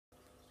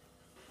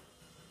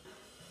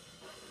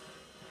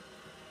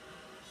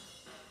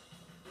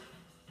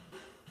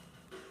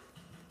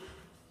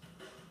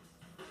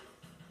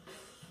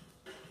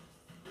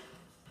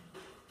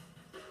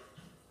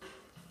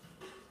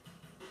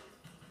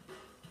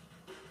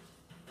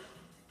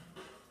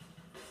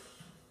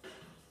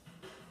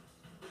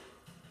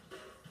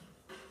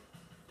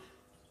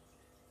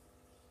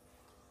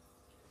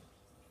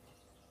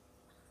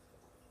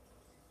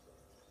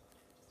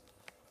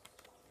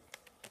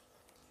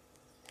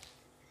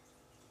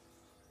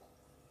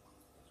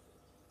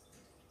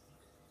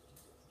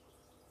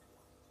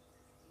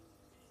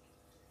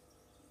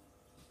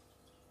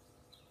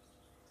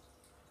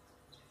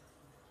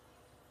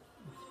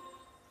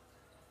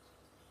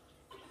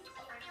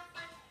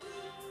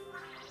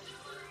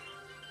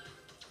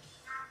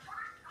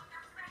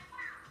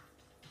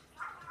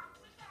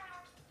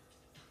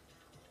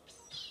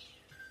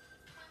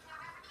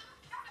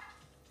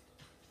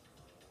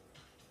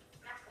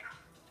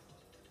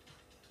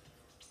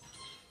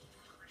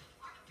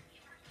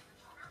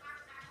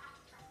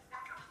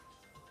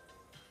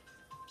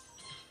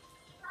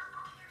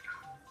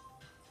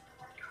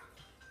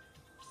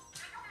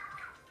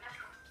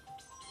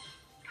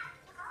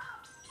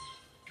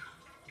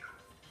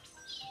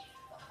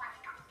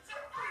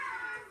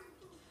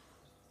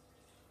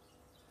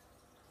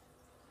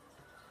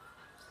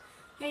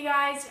Hey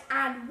guys,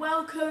 and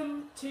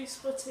welcome to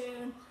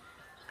Splatoon.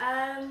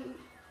 Some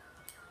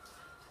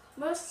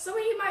of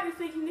you might be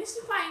thinking this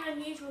is quite an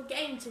unusual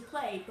game to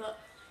play, but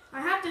I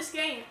have this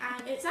game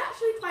and it's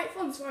actually quite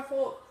fun, so I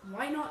thought,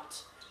 why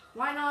not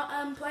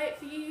play it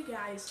for you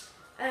guys?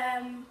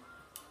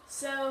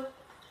 So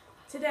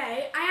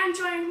today I am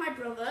joining my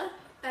brother.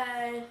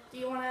 Do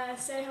you want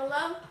to say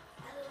hello?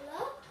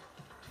 Hello?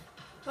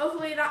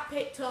 Hopefully that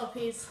picked up.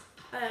 He's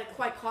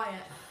quite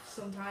quiet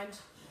sometimes.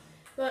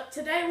 But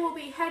today we'll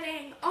be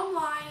heading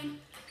online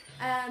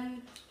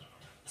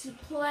to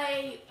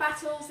play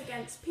battles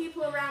against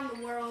people around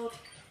the world.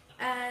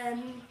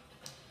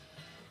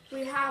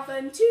 We have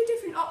two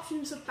different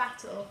options of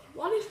battle.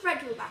 One is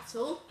regular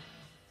battle,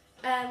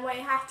 where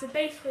you have to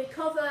basically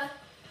cover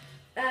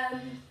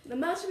the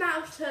most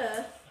amount of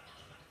turf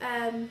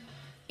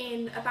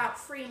in about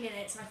 3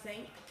 minutes, I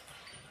think.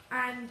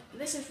 And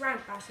this is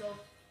ranked battle.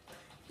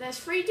 There's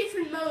 3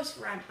 different modes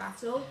for ranked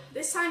battle.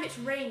 This time it's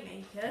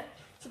Rainmaker.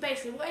 So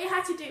basically what you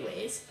have to do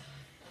is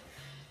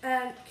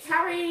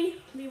carry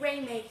the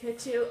Rainmaker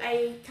to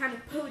a kind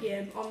of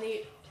podium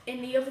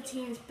in the other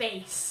team's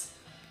base.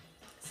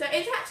 So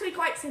it's actually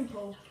quite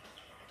simple.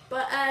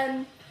 But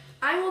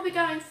I will be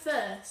going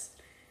first.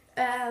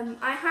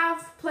 I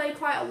have played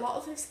quite a lot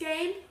of this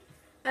game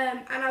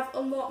and I've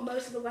unlocked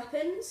most of the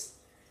weapons.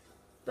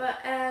 But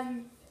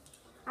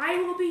I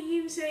will be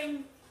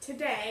using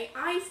today,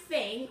 I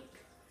think,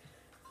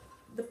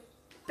 the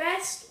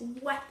best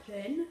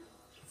weapon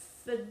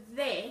for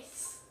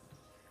this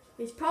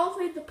is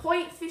probably the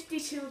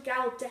 .52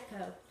 Gal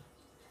Deco.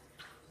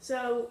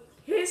 So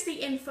here's the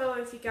info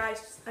if you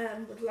guys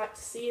would like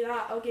to see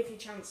that. I'll give you a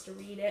chance to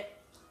read it.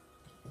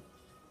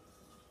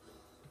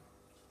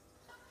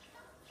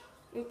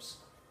 Oops.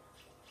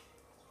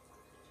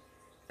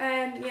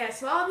 Yeah,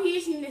 so I'll be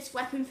using this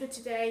weapon for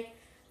today.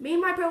 Me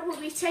and my brother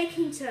will be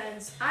taking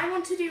turns. I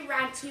want to do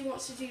ranked, he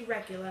wants to do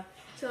regular.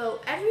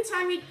 So every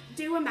time we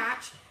do a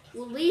match,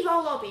 we'll leave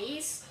our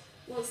lobbies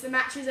once the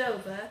match is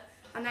over,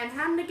 and then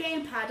hand the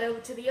gamepad over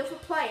to the other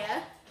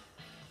player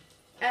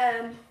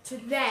to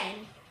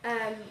then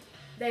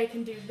they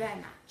can do their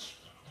match.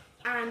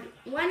 And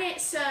when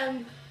it's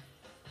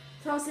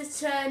Thomas's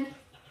turn,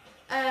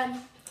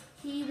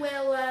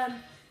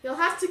 he'll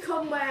have to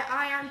come where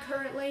I am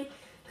currently,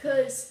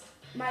 because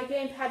my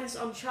gamepad is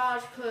on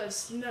charge,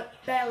 because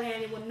barely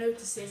anyone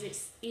notices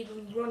it's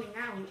even running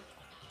out.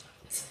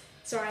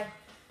 Sorry.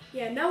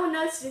 Yeah, no one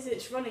notices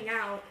it's running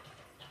out.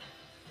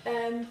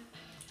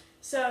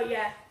 So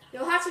yeah,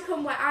 you'll have to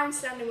come where I'm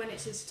standing when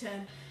it's his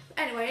turn. But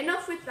anyway,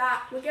 enough with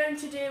that. We're going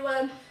to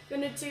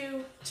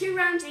do 2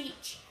 rounds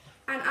each,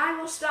 and I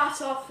will start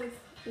off with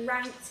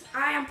ranked.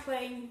 I am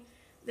playing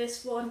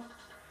this one,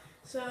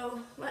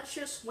 so let's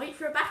just wait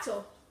for a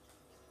battle.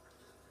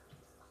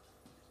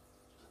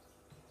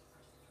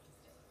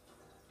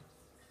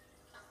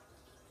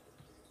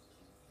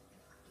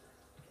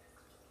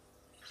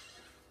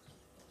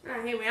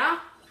 Alright, here we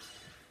are.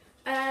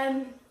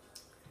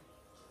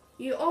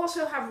 You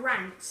also have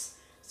ranks.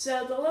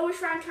 So the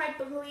lowest rank I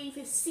believe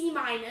is C-,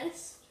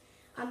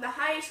 and the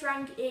highest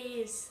rank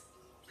is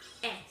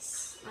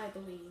S, I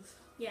believe.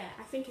 Yeah,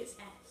 I think it's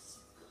S.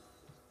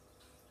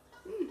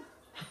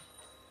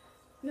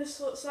 This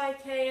looks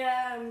like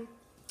a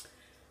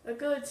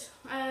good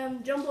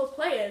jumble of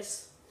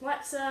players.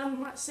 Let's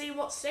see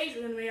what stage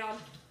we're gonna be on.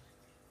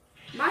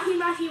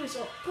 Mahi was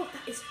up. God,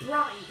 that is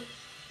bright.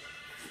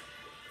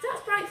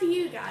 That's bright for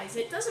you guys.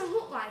 It doesn't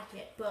look like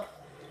it, but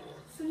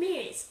for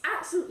me, it's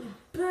absolutely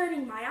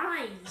burning my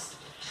eyes.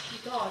 Oh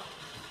my God.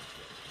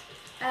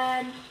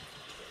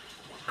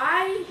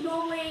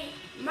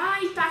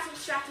 My battle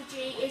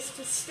strategy is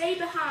to stay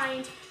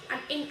behind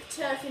and ink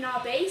turf in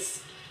our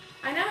base.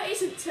 I know it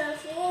isn't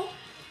turf war,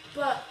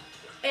 but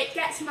it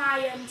gets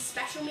my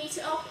special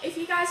meter up. If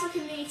you guys look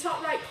in the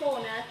top right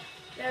corner,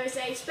 there is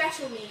a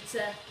special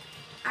meter,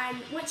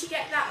 and once you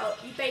get that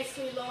up, you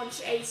basically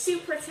launch a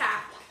super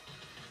attack.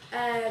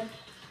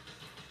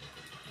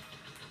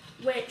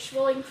 Which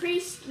will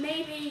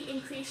maybe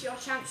increase your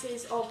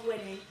chances of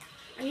winning.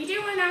 And you do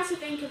run out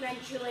of ink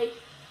eventually,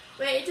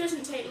 but it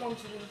doesn't take long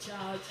to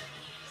recharge.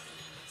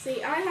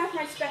 See, I have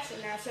my special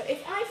now, so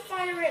if I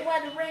fire it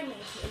where the Rainmaker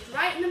is,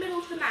 right in the middle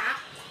of the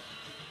map,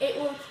 it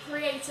will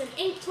create an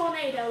ink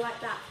tornado like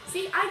that.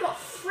 See, I got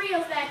 3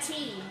 of their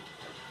team.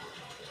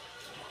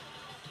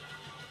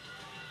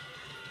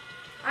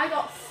 I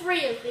got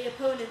 3 of the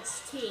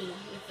opponent's team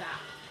with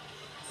that.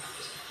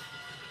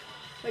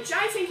 Which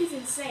I think is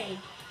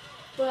insane.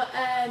 But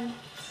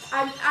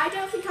I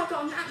don't think I've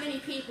gotten that many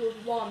people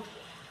with 1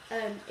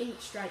 ink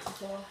strike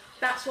before.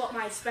 That's what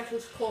my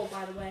special's called,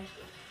 by the way.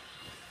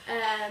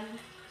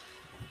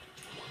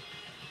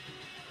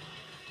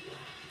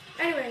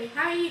 Anyway,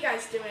 how are you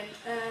guys doing?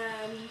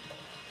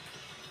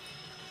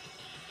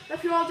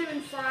 Hope you're all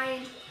doing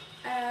fine.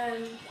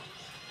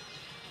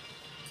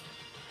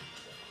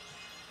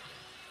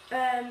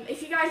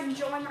 If you guys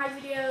enjoy my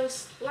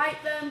videos,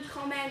 like them,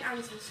 comment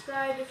and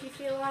subscribe if you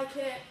feel like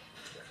it.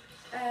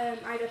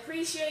 I'd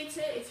appreciate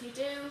it if you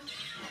do.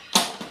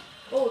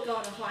 Oh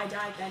God, I thought I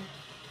died then.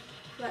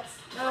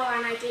 Oh,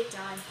 and I did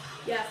die.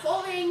 Yeah,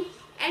 falling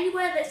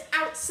anywhere that's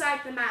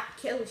outside the map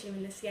kills you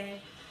in this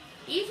game.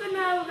 Even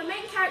though the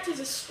main characters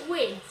are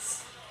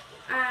squids,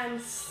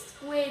 and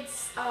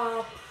squids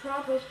are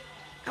probably...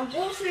 And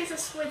water is a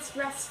squid's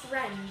best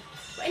friend.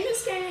 But in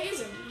this game it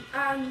isn't.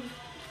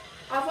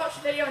 I've watched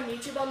a video on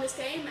YouTube on this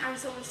game and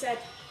someone said,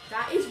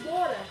 that is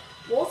water.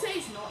 Water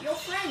is not your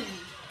friend.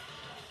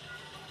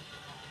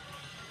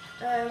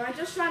 I'm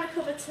just trying to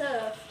cover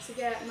turf to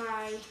get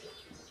my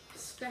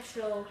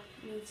special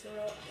meter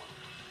up.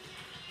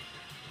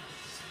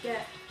 Just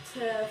get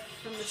turf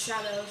from the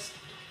shadows.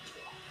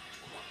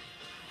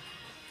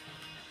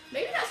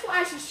 Maybe that's what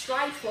I should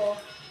strive for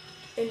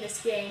in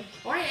this game,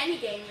 or in any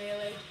game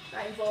really,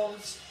 that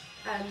involves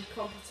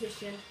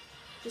competition.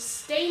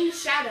 Just stay in the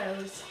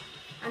shadows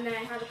and then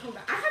have a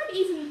comeback. I haven't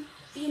even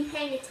been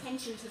paying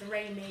attention to the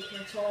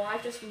Rainmaker at all.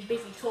 I've just been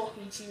busy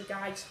talking to you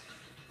guys.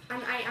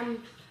 And I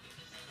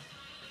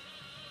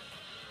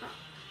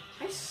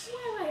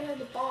swear I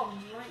heard a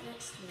bomb right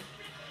next to me.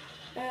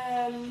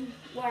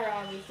 Where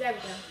are we? There we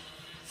go.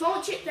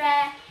 Launch it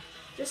there,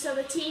 just so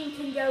the team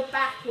can go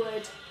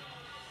backward.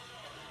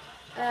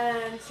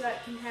 So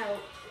it can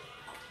help.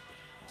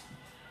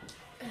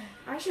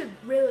 I should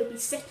really be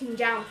sitting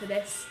down for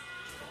this.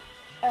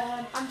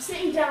 I'm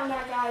sitting down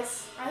now,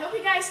 guys. I hope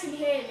you guys can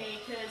hear me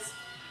because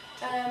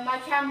my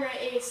camera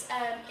is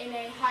in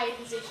a higher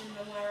position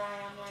than where I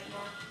am right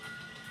now.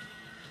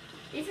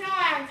 Even though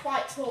I am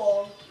quite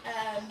tall,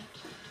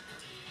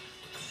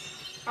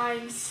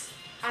 I'm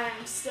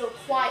still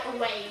quite a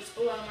ways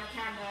below my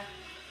camera.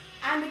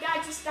 And the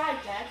guy just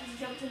died there because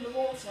he jumped in the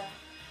water.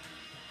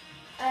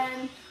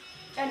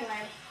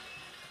 Anyway,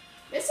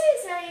 this is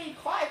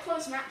quite a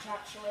close match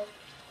actually.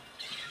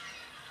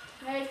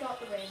 They've got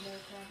the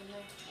Rainmaker, haven't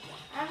they?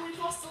 And we've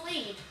lost the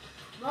lead.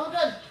 Well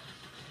done.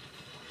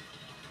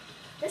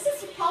 This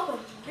is the problem.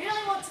 You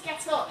really want to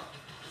get up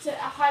to a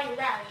higher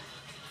rank.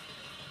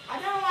 I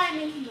don't know why I'm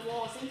making the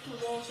walls. Making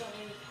the walls don't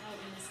really count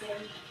in this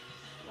game.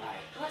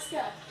 Right, let's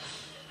go.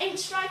 Inch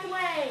strike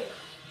away.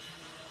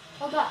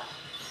 Hold up.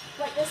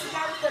 Wait, there's the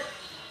guy with the...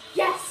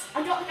 Yes!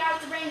 I got the guy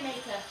with the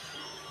Rainmaker.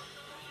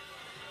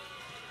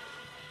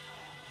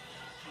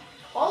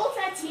 All of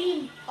their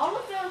team, all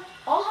of the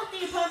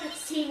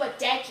opponent's team were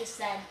dead just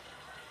then.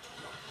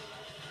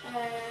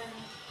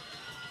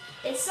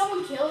 If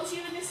someone kills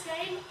you in this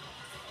game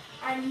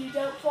and you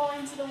don't fall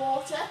into the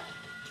water,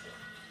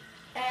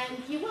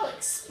 you will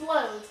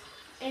explode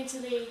into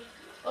the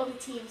other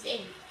team's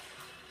ink.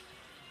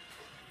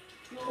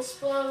 You will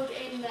explode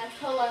in the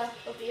colour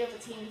of the other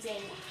team's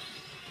ink.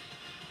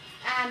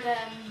 And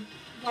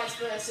vice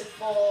versa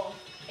for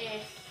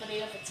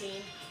the other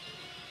team.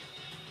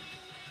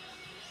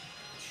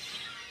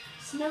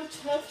 There's no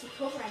turf to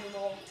cover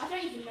anymore. I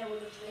don't even know where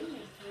the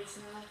Rainmaker is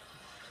now.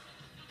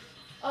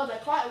 Oh, they're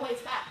quite a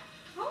ways back.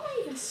 How am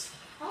I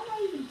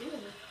even doing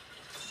that?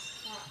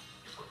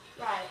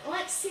 Right,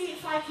 let's see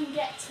if I can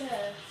get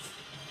turf.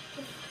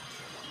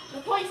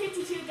 The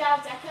 .52 Gal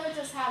Deco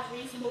does have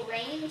reasonable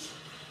range,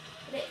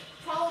 but it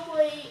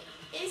probably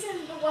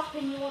isn't the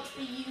weapon you want to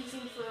be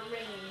using for a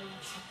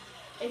range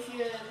if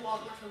you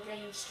want like a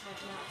range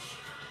type match.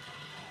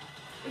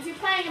 If you're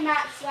playing a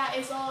match that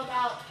is all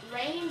about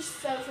range,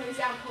 so for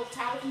example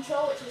tower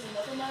control, which is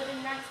another mode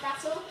in ranked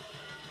battle,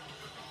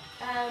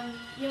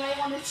 you may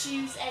want to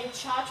choose a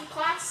charger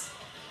class.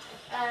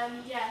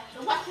 Yeah,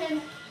 the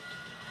weapons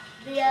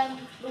in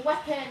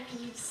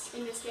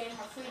this game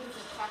have 3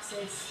 different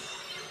classes.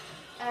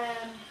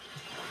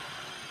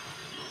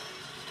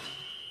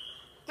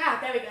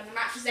 There we go, the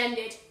match has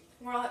ended.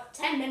 We're at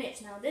 10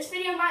 minutes now. This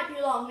video might be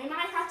long. We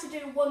might have to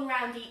do 1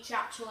 round each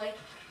actually.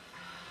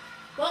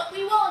 But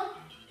we won!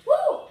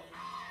 Woo!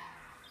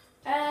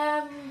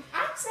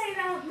 I'd say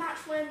that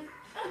match went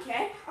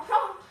okay.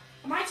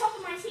 Am I top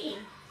of my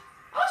team?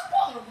 I was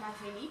bottom of my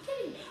team, are you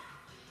kidding me?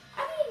 I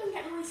didn't even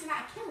get released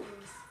out of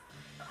kills.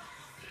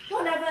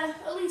 Whatever,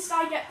 at least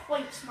I get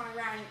points for my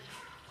rank.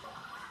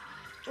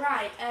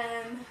 Right,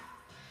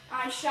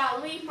 I shall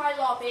leave my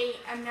lobby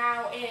and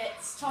now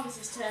it's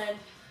Thomas's turn.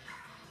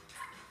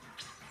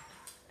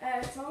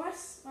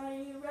 Thomas, are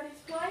you ready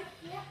to play?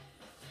 Yeah.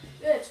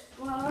 Good.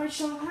 Well, I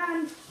shall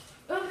hand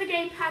over the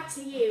gamepad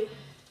to you.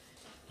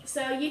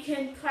 So you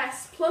can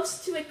press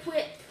plus to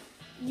equip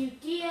new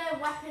gear,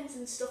 weapons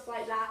and stuff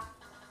like that.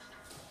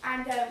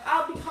 And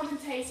I'll be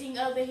commentating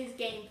over his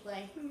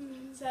gameplay.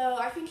 So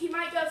I think he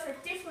might go for a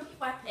different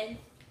weapon.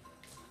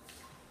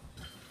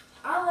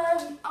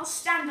 I'll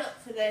stand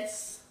up for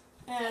this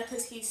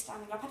because he's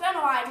standing up. I don't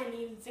know why I didn't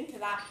even think of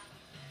that.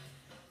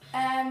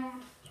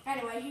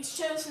 Anyway, he's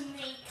chosen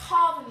the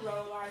carbon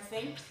roller, I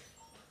think.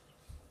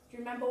 Do you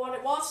remember what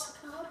it was?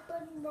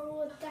 Carbon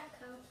roller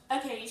deco.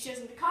 Okay, he's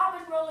chosen the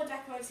carbon roller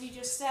deco, as he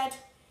just said.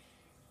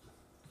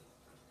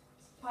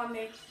 Pardon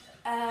me.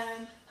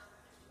 Oh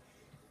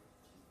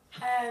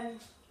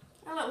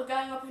look, we're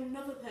going up with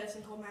another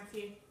person called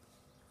Matthew.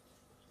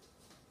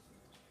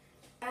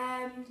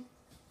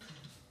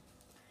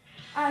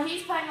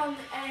 He's playing on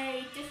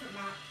a different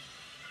map.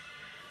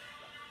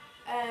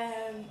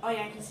 Oh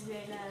yeah, because he's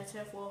in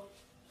turf war.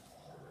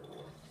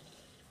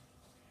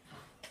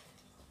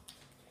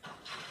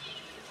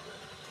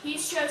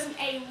 he's chosen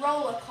a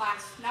roller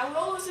class. Now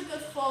rollers are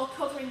good for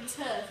covering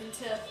turf in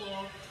turf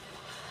war.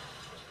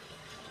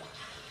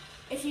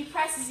 If you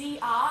press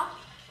ZR,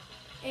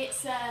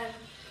 it's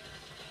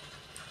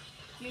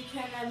you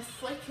can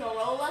flick your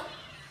roller.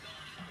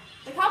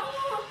 The carbon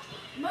roller,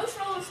 most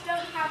rollers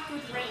don't have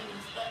good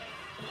range, but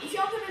if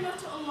you're good enough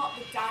to unlock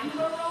the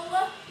dynamo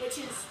roller,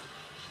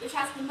 which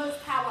has the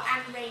most power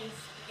and range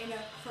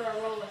for a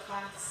roller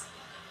class,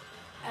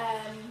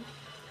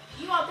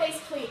 you are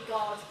basically a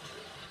god.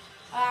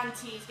 And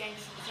he's getting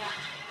shot.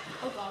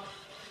 Oh god.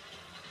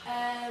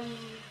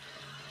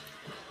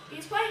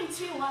 He's playing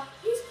too well.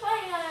 He's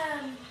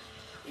playing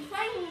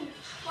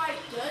quite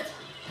good.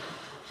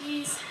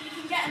 He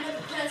can get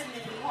another person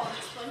if he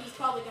wants, but he's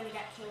probably going to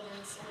get killed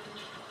in a second.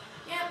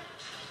 Yep.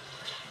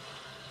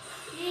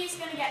 He's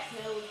going to get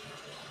killed.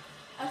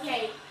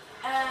 Okay.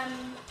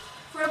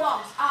 Throw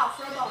bombs.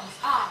 Throw bombs.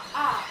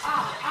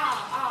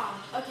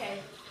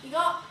 Okay.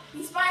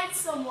 He spied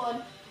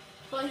someone,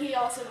 but he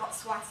also got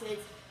swatted.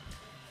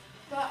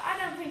 But I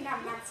don't think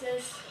that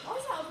matters. What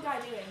is that other guy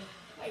doing?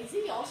 Wait, is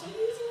he also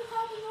using the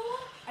carbon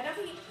roller? I don't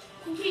think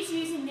he keeps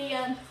using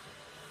the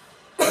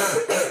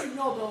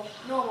normal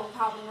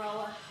carbon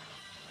roller.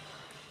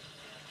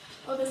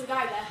 Oh, there's a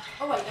guy there.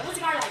 Oh wait, there was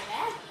a guy right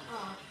there?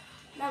 Oh,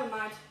 never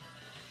mind.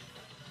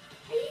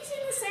 Are you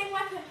using the same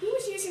weapon? He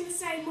was using the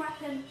same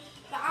weapon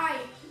that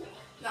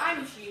I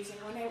was using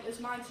when it was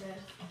my turn.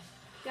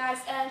 Guys,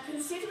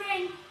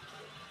 considering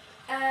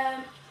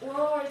we're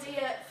already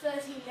at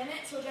 13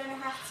 minutes, we're going to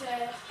have to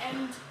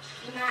end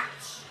the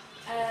match.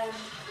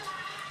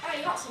 Oh,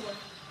 you got someone.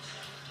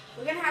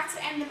 We're going to have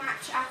to end the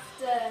match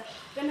after,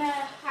 going to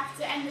have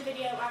to end the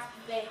video after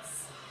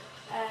this.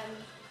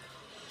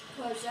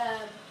 Because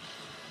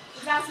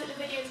without it, the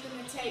video is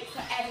going to take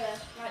forever,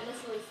 like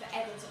literally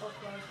forever to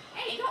upload.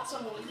 Hey, you got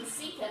someone with a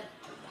seeker.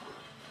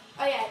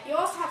 Oh yeah, you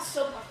also have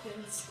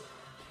sub-weapons.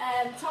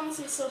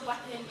 Thomas's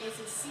sub-weapon is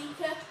a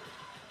seeker.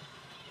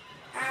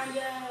 And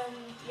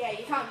yeah,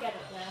 you can't get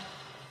up there.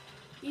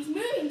 He's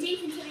moving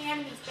deep into the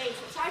enemy's base,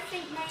 which I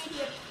think may be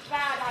a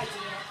bad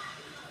idea.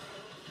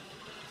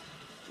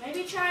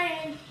 Maybe try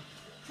and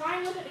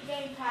look at the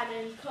gamepad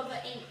and cover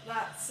ink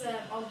that's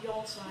on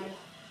your side.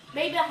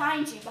 Maybe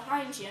behind you.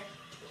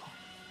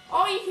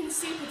 Or you can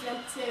super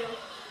jump to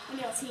one of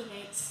your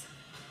teammates.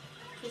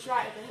 Just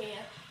right over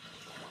here.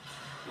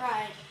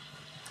 Right.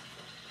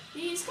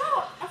 He's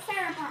got a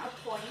fair amount of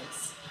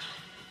points.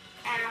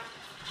 Ow.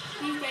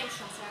 He's getting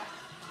shot at.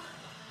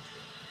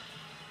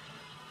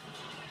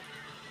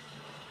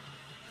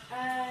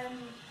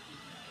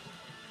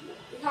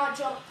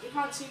 You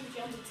can't super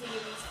jump until you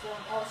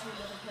respawn, or to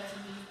another person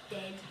who's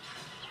dead.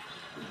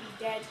 He'd be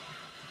dead.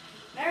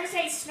 There is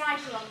a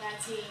sniper on their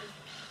team.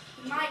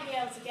 You might be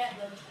able to get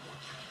them.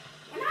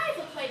 When I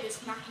ever play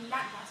this map in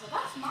back battle,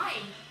 that's my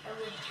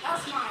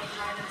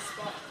hiding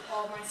spot,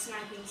 or my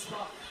sniping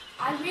spot.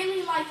 I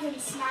really like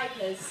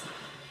snipers,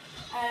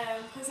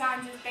 because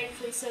I'm just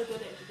basically so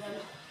good at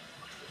them.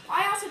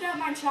 I also don't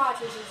mind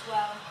chargers as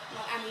well,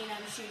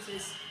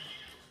 shooters.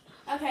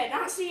 Okay,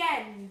 that's the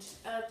end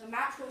of the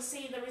match. We'll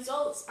see the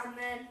results, and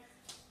then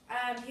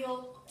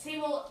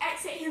we'll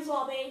exit his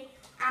lobby,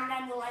 and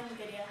then we'll end the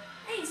video.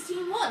 Hey, his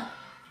team won.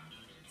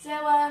 So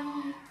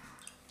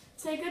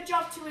say good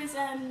job to his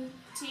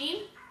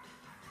team.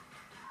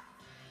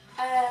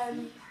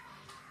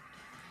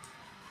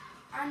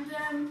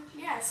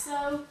 Yeah,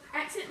 so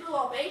exit the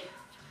lobby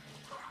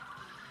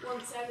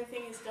once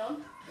everything is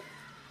done.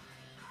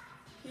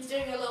 He's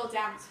doing a little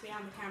dance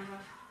behind the camera.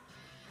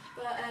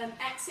 But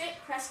exit,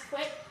 press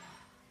quit,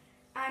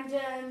 and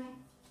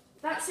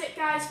that's it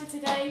guys for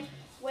today.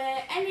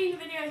 We're ending the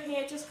video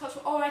here just because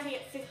we're already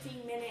at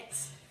 15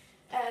 minutes,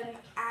 and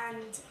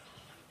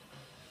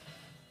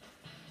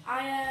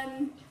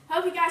I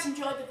hope you guys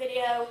enjoyed the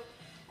video.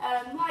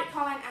 Like,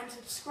 comment and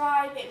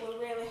subscribe, it will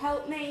really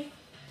help me,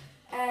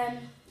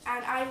 and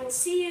I will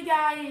see you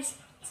guys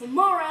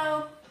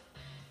tomorrow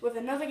with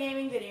another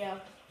gaming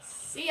video.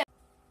 See ya!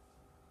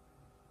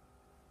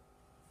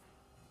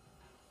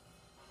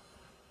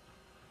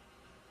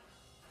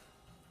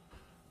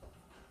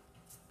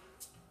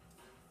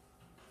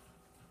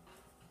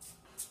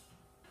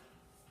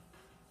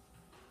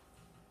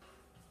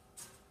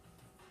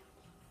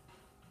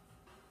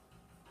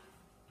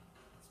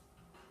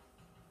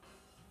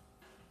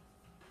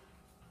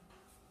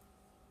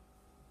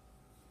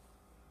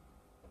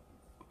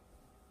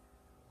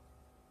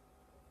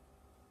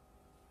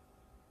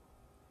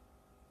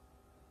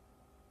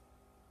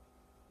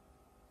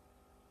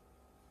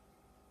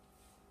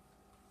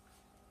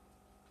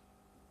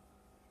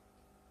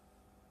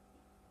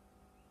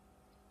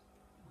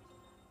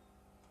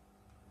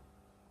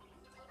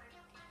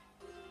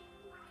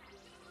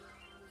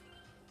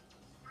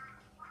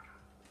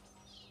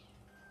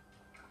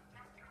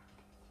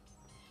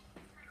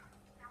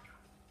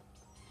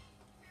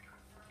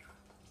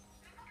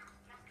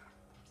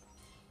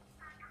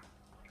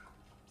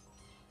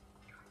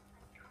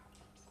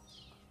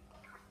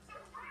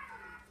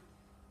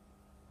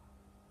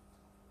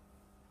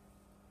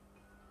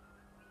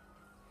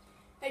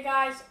 Hey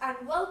guys, and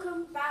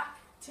welcome back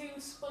to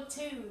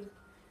Splatoon.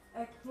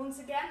 Once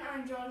again,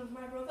 I'm joined with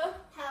my brother.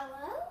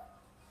 Hello.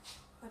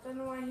 I don't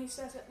know why he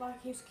says it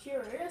like he's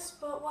curious,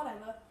 but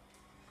whatever.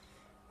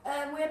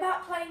 We're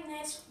about playing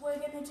this. We're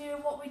going to do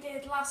what we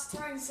did last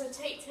time, so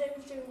take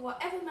turns doing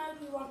whatever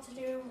mode you want to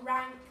do,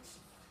 ranked,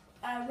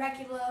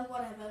 regular,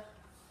 whatever.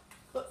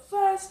 But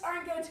first,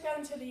 I'm going to go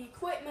into the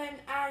equipment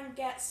and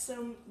get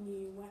some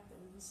new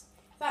weapons.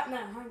 In fact, no,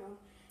 hang on.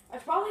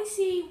 I'd probably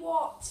see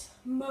what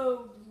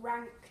mode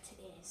ranked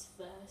is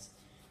first.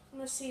 I'm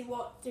going to see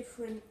what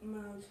different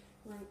mode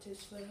ranked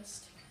is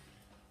first.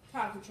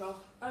 Power control.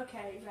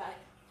 Okay, right.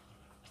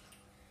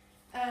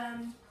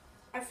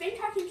 I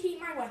think I can keep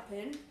my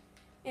weapon.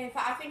 In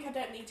fact, I think I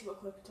don't need to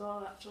equip it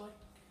all, actually.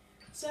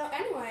 So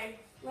anyway,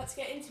 let's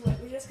get into it.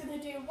 We're just going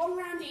to do one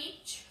round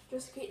each,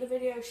 just to keep the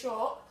video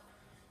short.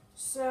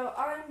 So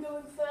I'm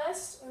going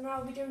first, and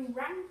I'll be doing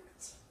ranked.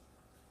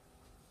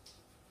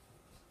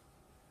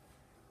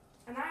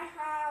 And I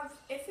have,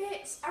 if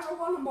it's Arrow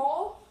 1 or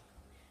more,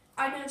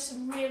 I know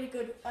some really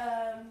good,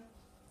 I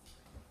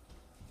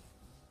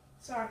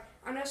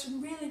know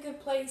some really good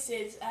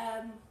places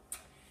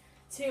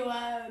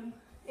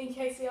in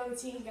case the other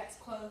team gets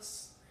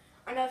close.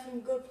 I know some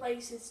good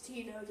places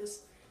to,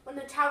 just when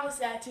the tower's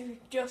there to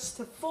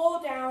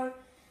fall down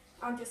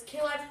and just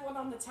kill everyone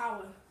on the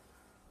tower.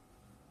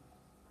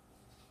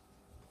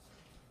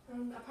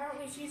 And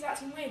apparently she's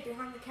acting weird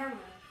behind the camera.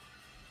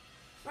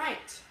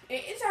 Right,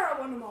 it is Arrow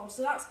 1 or more,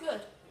 so that's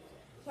good.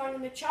 So I'm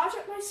going to charge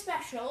up my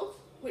special,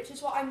 which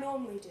is what I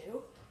normally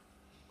do.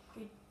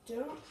 We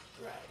don't,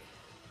 right.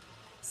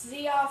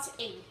 ZR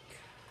to ink.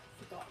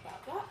 Forgot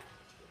about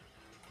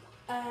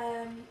that.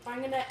 I'm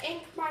going to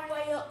ink my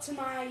way up to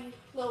my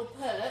little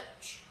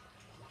perch.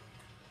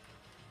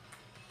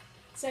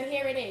 So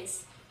here it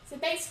is. So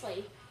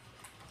basically,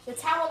 the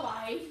tower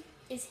line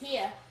is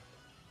here.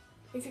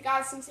 If you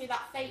guys can see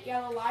that fake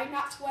yellow line,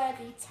 that's where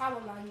the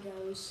tower line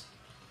goes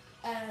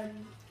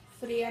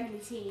for the enemy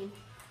team.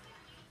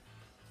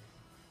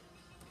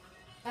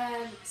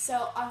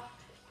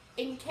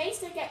 In case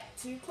they get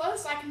too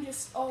close, I can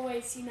just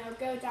always,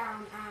 go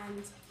down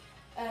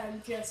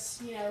and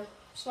just,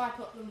 swipe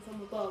up them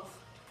from above.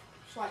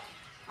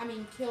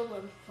 Kill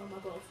them from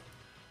above.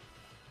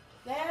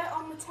 They're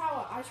on the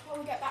tower. I should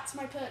probably get back to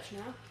my perch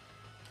now.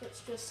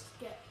 Let's just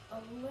get a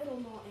little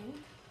more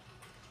ink.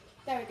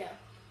 There we go.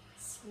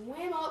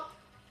 Swim up.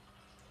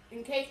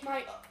 In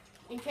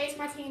case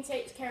my team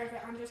takes care of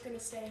it, I'm just going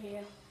to stay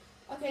here.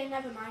 Okay,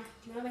 never mind.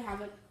 No, they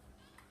haven't.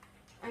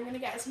 I'm going to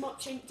get as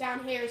much ink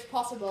down here as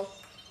possible.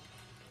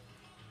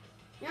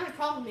 The only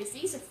problem is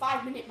these are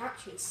 5-minute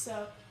matches,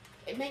 so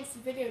it makes the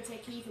video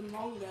take even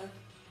longer.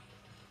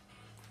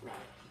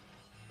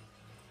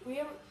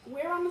 Right.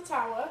 We're on the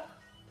tower.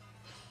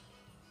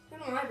 I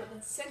don't know why, but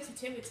the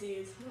sensitivity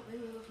is not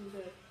really looking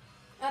good.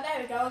 Oh,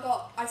 there we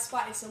go. I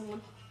splatted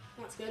someone.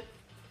 That's good.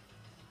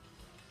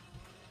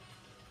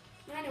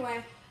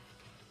 Anyway.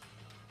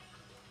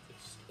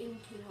 Just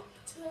inking up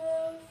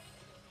turf.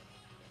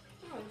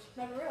 Oh, I just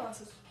never realised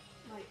there's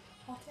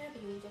hot air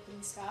balloons up in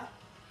the sky.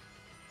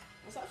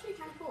 That's actually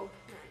kind of cool.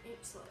 Right,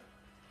 it's slow.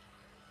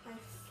 I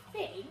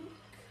think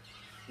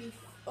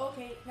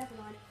okay, never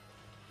mind.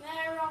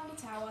 They're on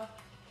the tower.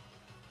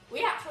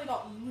 We actually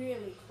got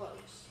really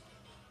close.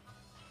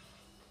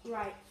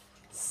 Right.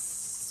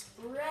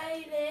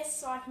 Spray this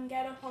so I can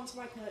get up onto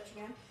my perch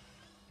again.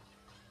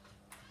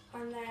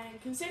 And then,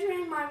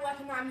 considering my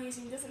weapon that I'm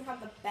using doesn't have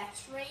the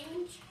best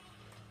range,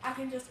 I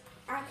can just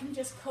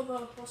cover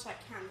what I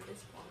can at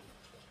this point.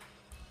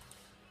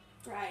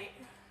 Right.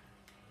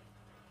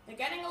 They're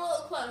getting a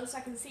little close. I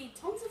can see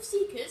tons of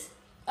seekers.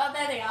 Oh,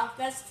 there they are.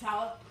 There's the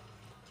tower.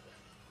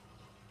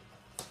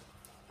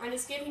 I'm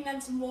just giving them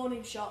some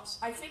warning shots.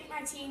 I think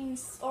my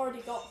team's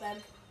already got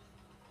them.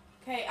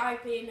 Okay,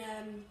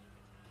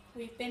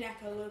 we've been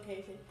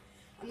echolocated.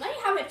 And they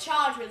have a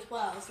charger as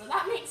well, so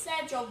that makes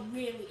their job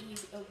really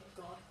easy. Oh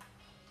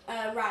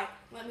god. Right,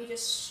 let me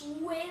just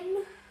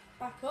swim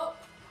back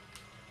up.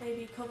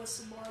 Maybe cover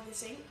some more of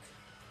this ink.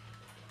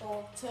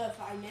 Or turf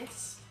I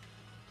miss.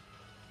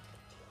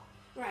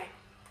 Right.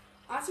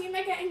 Our team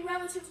are getting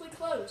relatively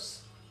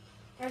close.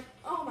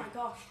 Oh my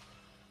gosh.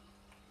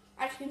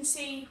 As you can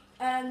see,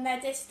 their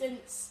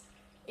distance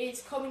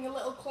is coming a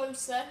little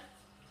closer.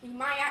 We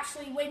might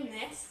actually win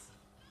this.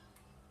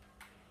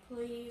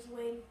 Please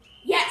win.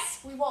 Yes,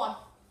 we won.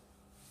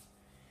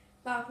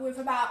 With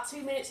about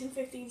 2 minutes and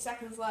 15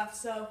 seconds left,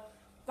 so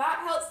that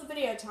helps the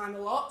video time a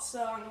lot,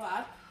 so I'm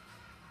glad.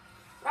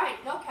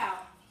 Right,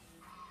 knockout.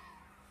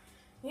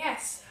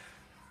 Yes.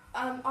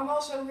 I'm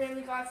also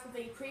really glad for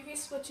the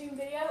previous Splatoon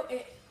video.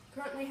 It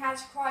currently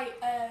has quite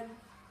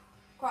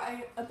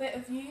a bit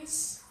of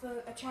views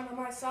for a channel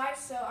my size,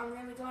 so I'm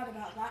really glad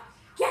about that.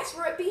 Yes,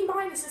 we're at B-.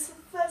 This is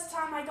the first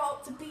time I got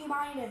up to B-.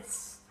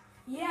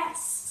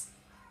 Yes!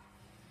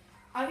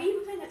 I've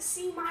either been at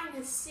C-,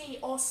 C,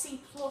 or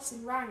C+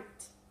 in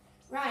ranked.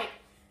 Right,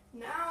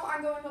 now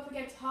I'm going up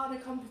against harder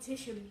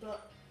competition,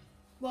 but,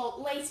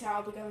 well, later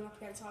I'll be going up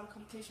against harder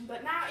competition,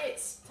 but now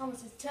it's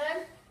Thomas's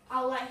turn.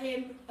 I'll let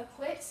him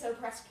equip, so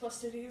press plus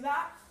to do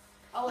that.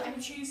 I'll let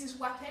him choose his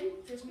weapon,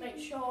 just make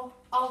sure.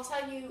 I'll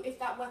tell you if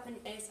that weapon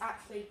is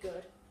actually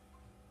good.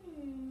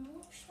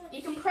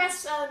 You can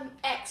press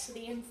X for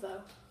the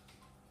info.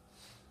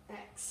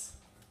 X.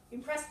 You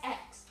can press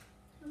X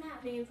for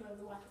the info of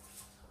the weapon.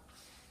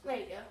 There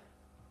you go.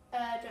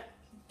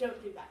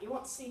 Don't do that. You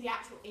want to see the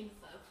actual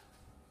info.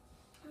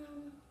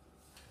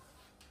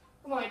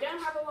 Come on, we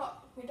don't have a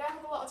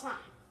lot of time.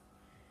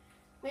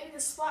 Maybe the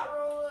splat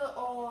roller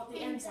or the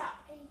end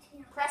tap.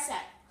 Press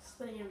X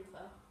for the info.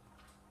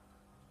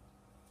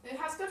 It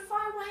has good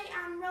fire rate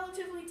and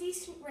relatively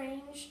decent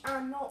range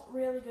and not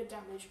really good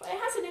damage, but it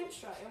has an ink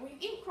strike, and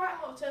we've inked quite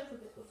a lot of turf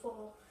with it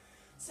before.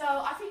 So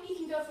I think you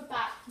can go for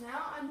back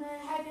now and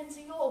then head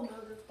into your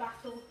mode of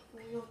battle,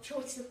 or your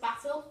choice of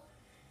battle,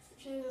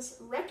 which is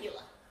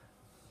regular.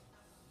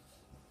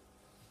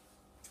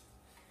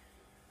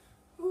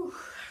 Whew.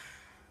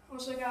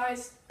 Also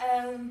guys,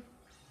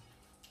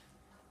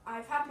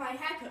 I've had my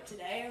haircut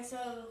today, and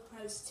so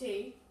has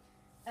T.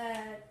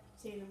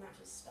 T in the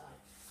matches style.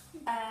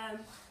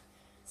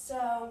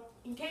 So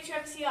in case you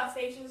ever see our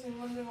faces and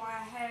wonder why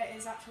our hair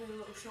is actually a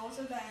little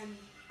shorter, then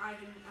I'm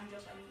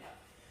just letting you know.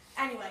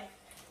 Anyway,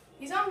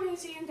 he's on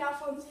Lucy and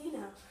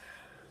Dalfonzino.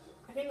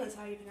 I think that's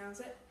how you pronounce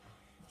it.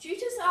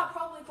 Shooters are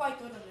probably quite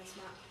good on this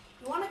map.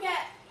 You want to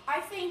get,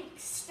 I think,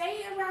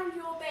 stay around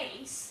your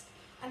base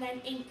and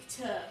then ink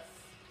turf.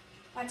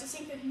 Like just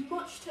ink as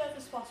much turf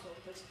as possible,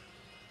 because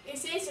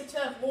this is a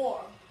turf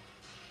war.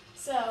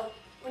 So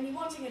when you're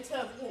wanting a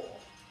turf war,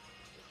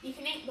 you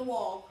can ink the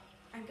wall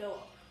and go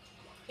up.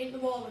 Ink the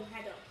wall and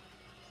head up.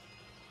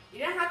 You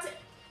don't have to,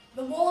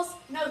 the walls,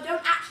 no,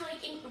 don't actually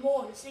ink the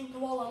wall, just ink the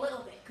wall a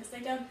little bit, because they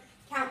don't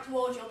count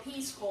towards your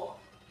P score.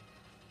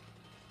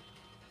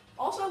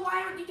 Also,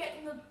 why aren't you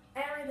getting the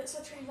area that's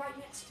literally right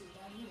next to you,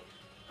 down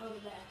here, over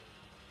there,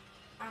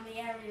 and the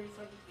area in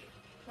front of you?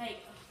 There you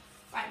go.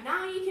 Right,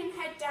 now you can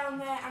head down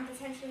there and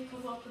potentially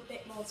cover up a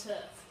bit more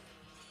turf.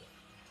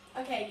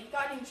 Okay, you've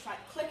got an ink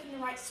strike. Click in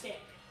the right stick.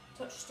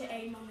 Touch to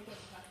aim on the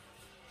gamepad.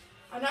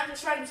 And I'm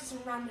just running to some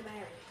random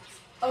areas.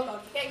 Oh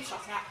god, you're getting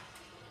shot at.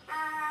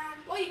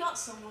 And, well, you got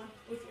someone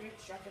with your ink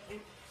strike, I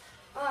think.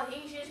 Oh,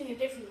 he's using a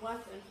different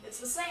weapon. It's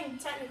the same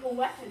technical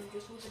weapon,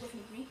 just with a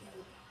different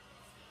reload.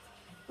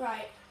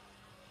 Right.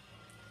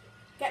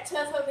 Get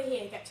turf over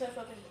here. Get turf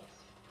over here.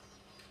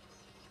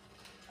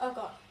 Oh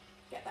god.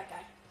 Get that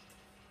guy.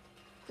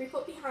 Creep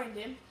up behind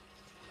him.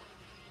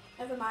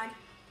 Never mind.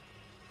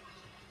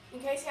 In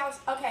case he has...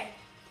 Okay.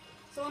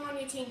 Someone on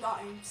your team got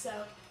him,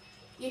 so...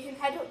 You can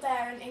head up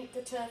there and ink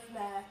the turf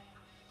there.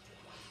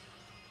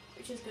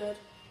 Which is good.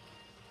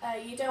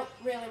 You don't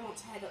really want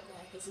to head up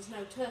there because there's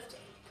no turf to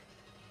ink.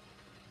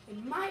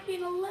 It might be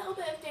in a little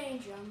bit of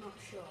danger, I'm not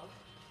sure.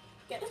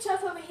 Get the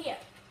turf over here.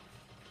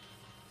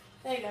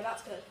 There you go,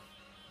 that's good.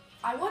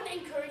 I wouldn't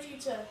encourage you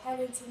to head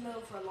into the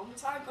middle for a long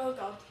time. Oh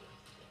god.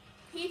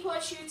 People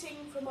are shooting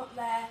from up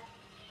there.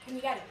 Can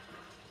you get him?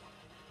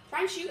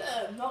 Try and shoot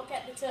him, not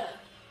get the turf.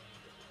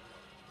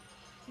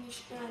 Can you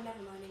never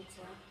mind, ink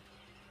strike.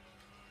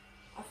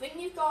 I think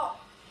you've got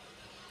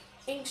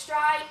ink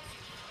strike.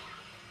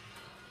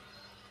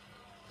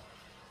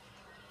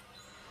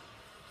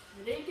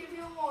 I did give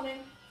you a warning.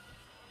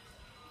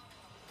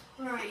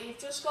 Right, you've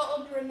just got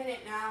under a minute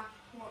now.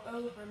 Or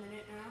over a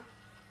minute now.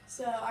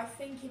 So I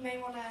think you may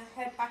want to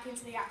head back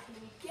into the action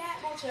and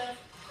get more turf.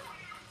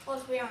 Well,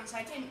 to be honest,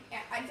 I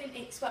didn't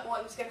expect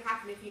what was going to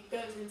happen if he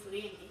goes into the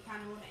ink. You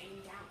kind of want to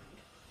aim down.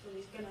 So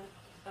he's going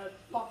to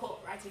pop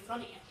up right in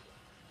front of you.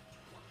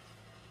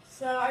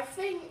 So I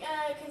think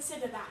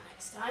consider that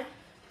next time.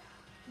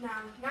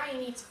 Now you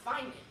need to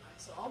find him,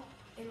 that's all.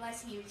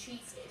 Unless he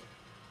retreated.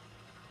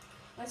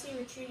 Unless he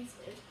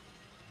retreated.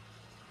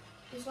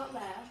 He's not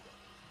there.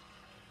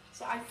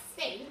 So I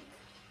think...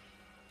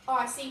 Oh,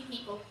 I see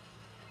people.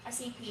 I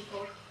see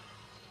people.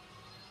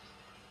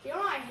 You know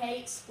what I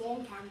hate?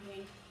 Spawn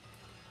camping.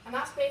 And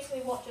that's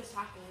basically what just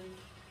happened.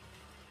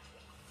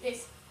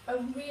 It's a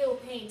real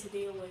pain to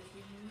deal with.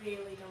 You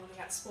really don't want to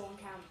get spawn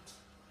camped.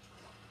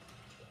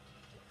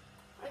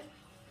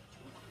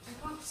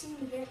 I can't see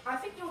the game. I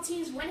think your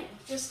team's winning.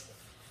 Just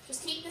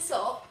keep this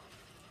up.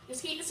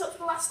 Just keep this up for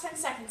the last 10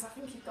 seconds. I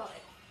think you've got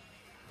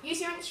it.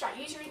 Use your ink strike.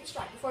 Use your ink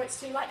strike before it's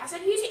too late. I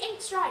said use your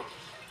ink strike.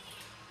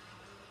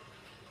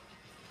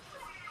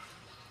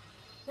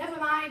 Never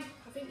mind.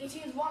 I think your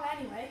team's won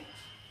anyway.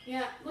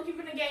 Yeah, looking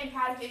for the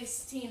gamepad,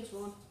 his team's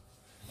won.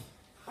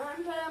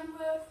 And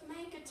we've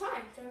made good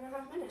time,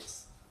 2.5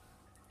 minutes.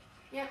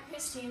 Yeah,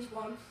 his team's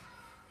won.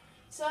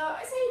 So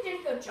I say he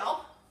did a good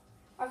job.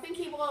 I think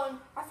he won.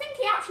 I think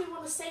he actually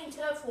won the same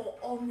turf war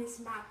on this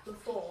map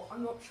before.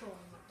 I'm not sure on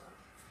that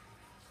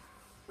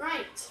though.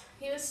 Right,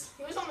 he was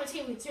on the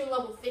team with 2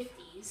 level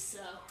 50s, so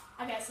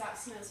I guess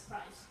that's no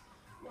surprise.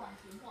 Why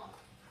he won.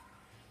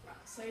 Right,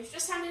 so he's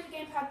just handed the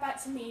gamepad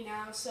back to me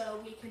now,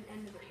 so we can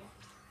end the video.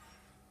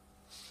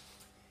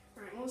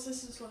 Right, once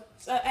this is what.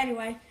 So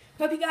anyway,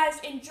 hope you guys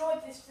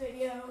enjoyed this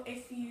video.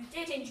 If you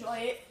did enjoy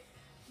it,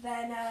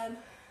 then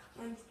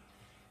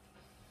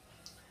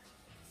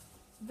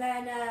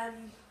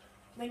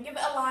then give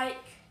it a like,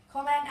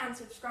 comment and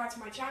subscribe to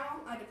my channel.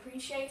 I'd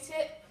appreciate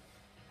it.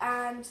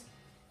 And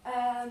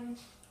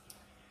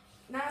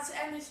now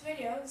to end this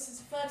video, this is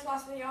the third to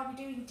last video I'll be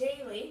doing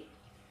daily.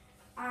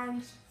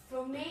 And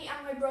from me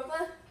and my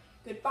brother,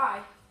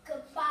 goodbye.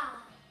 Goodbye.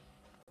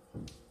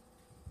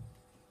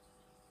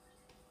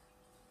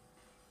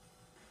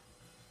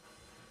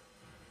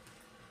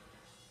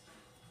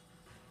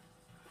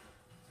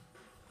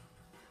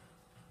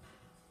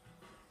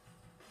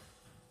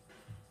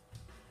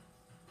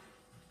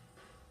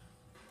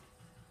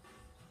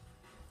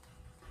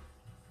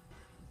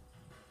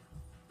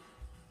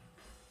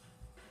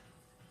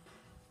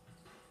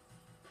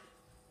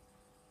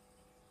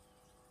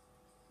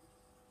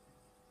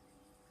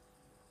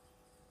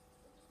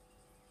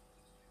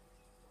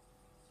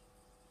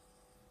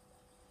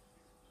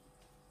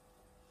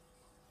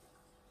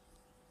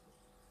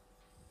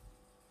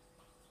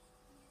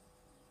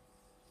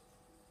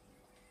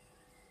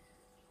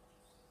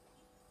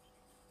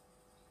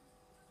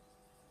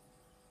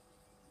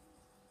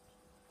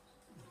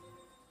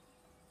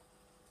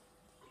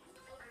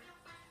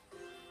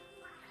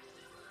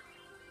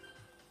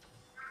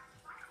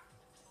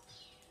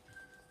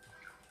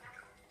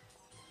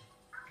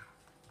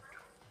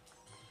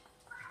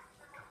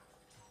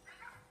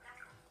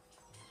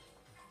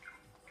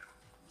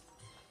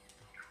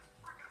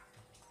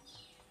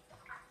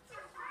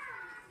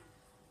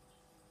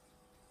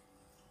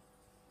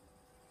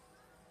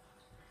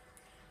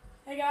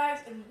 Hey guys,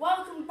 and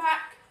welcome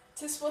back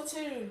to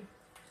Splatoon.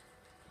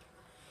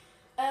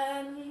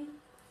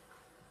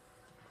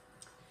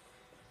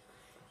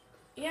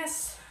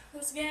 Yes,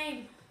 this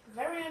game,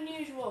 very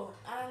unusual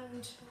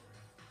and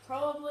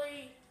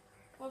probably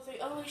one of the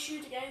only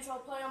shooter games I'll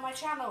play on my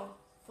channel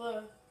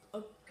for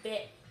a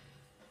bit.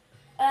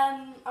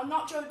 I'm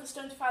not Joe the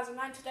Stone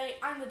 2009 today,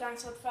 I'm the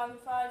Dinosaur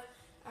 2005,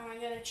 and I'm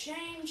going to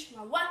change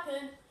my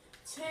weapon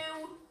to,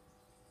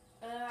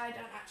 I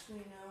don't actually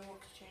know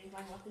what to change my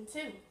weapon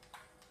to.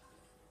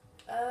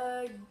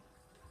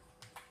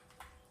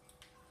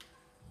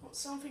 What's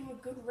something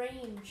with good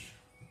range?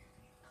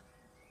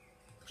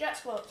 Jet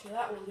Sculpture,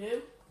 that will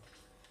do.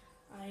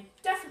 I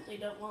definitely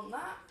don't want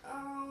that.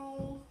 I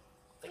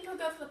think I'll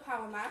go for the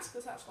Power Mask,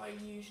 because that's what I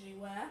usually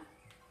wear.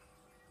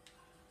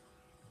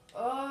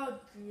 Oh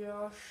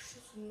gosh,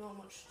 there's not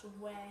much to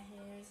wear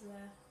here, is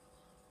there?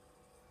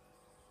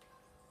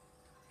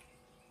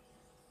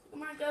 I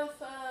might go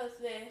for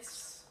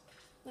this.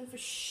 Then for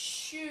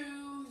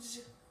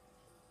shoes,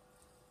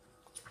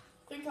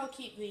 I think I'll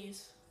keep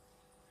these.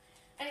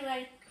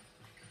 Anyway,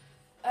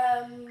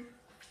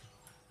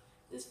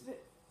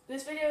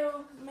 this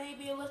video may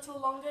be a little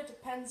longer,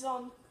 depends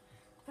on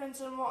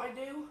what I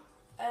do.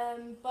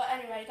 But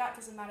anyway, that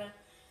doesn't matter.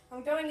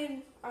 I'm going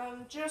in.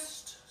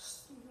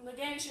 The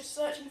game's just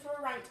searching for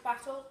a ranked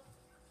battle.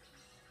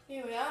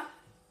 Here we are.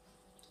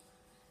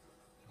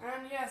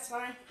 And yes,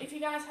 if you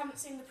guys haven't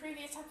seen the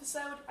previous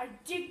episode, I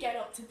did get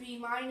up to B-,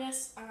 and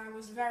I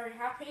was very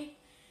happy.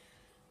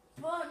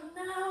 But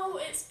now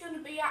it's going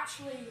to be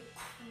actually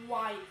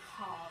quite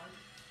hard.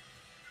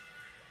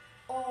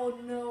 Oh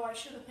no, I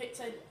should have picked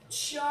a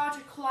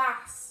charger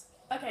class.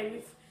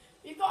 Okay,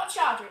 we've got a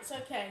charger, it's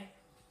okay.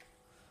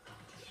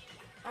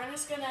 I'm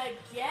just gonna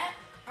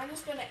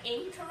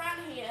ink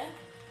around here.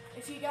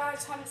 If you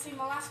guys haven't seen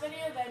my last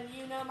video, then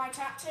you know my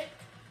tactic.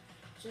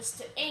 Just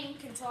to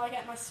ink until I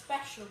get my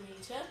special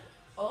meter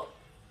up.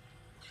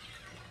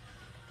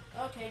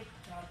 Okay,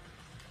 God.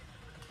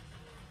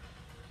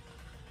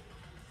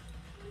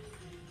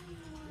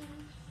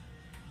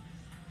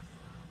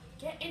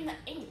 Get in the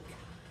ink.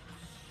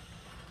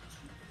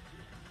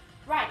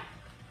 Right.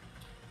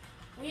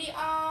 We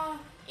are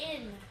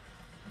in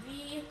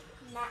the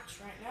match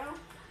right now.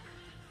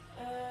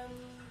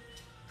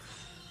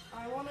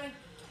 I want to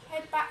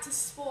head back to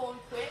spawn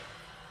quick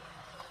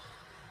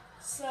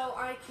so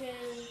I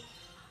can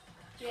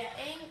get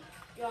ink.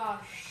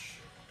 Gosh.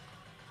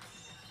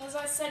 As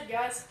I said,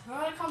 guys,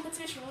 not a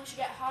competition once you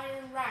get higher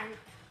in rank.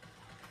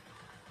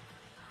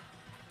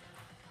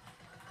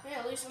 Yeah,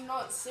 at least I'm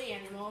not at C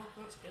anymore.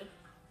 That's good.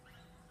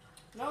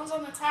 No one's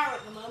on the tower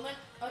at the moment.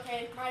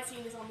 Okay, my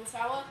team is on the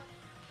tower.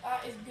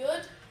 That is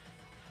good.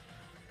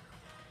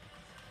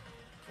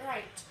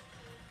 Right.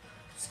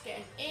 Just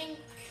getting ink.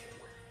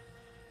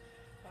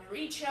 Gotta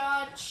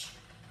recharge.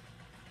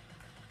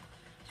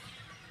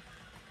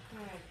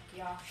 Oh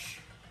gosh.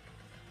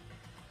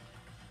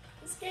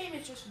 This game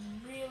is just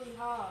really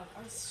hard,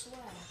 I swear.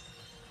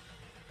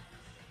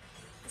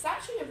 It's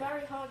actually a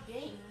very hard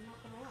game, I'm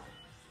not gonna lie.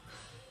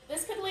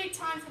 This could leave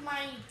time for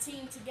my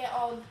team to get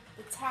on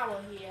the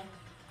tower here.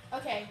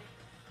 Okay,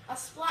 I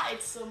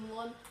splatted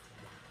someone.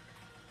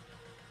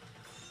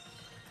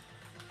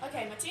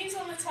 Okay, my team's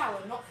on the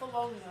tower, not for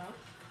long though.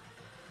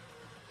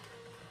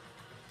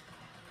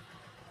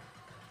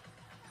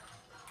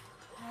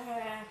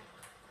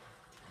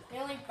 The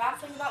only bad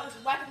thing about this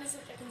weapon is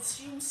that it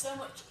consumes so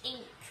much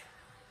ink.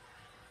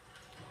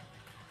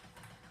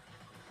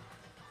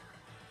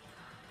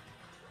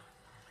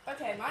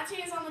 Okay, my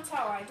team is on the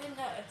tower, I didn't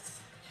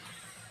notice.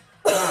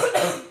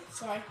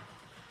 Sorry.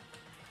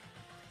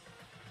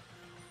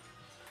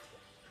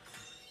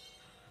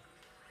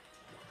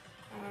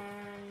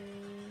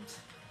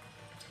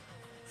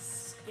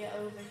 get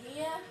over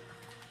here.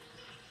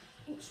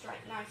 Ink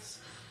strike, nice.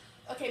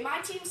 Okay, my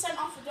team sent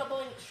off a double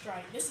ink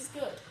strike. This is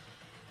good.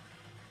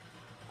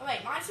 Oh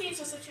wait, my team's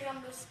just literally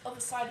on this other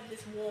side of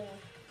this wall.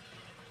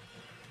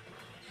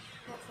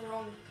 Not for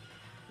long.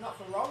 Not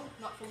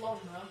for long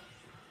though.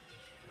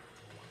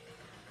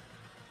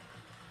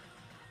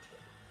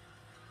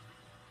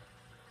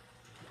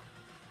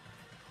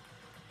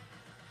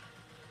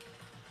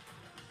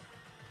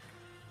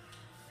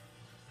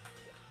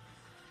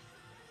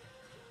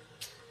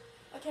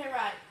 Okay,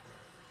 right.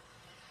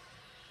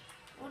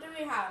 What do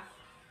we have?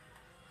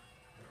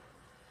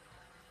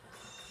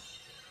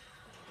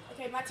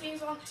 Okay, my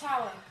team's on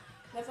tower.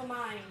 Never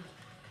mind.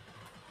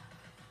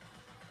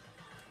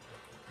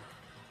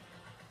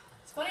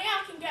 It's funny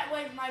how I can get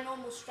away with my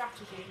normal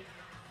strategy.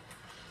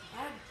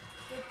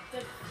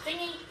 The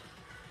thingy.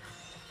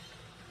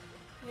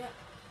 Yeah.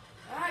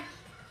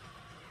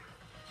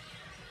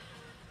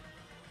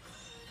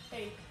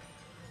 Hey,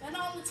 they're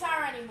not on the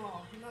tower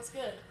anymore, and that's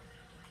good.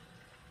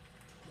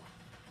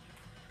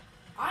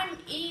 I'm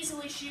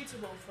easily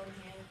shootable from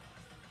here,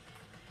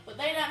 but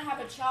they don't have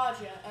a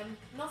charger, and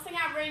nothing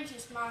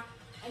outranges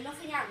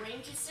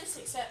this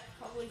except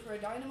probably for a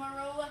dynamo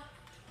roller,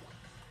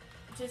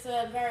 which is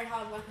a very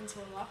hard weapon to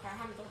unlock. I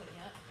haven't got it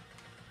yet.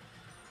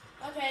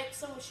 Okay,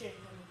 someone's shooting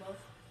from above.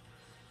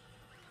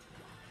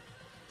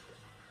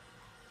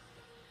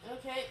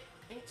 Okay,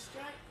 ink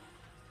strike.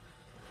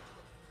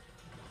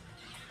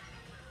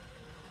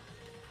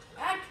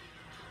 Ag.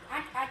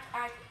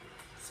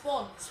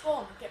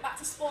 Spawn. Get back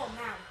to spawn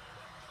now.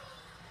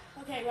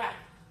 Okay, right.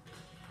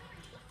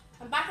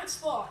 I'm back at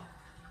spawn.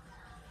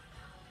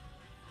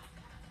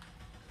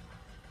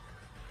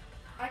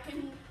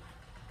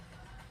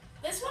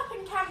 This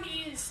weapon can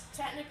be used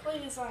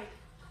technically as like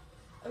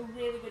a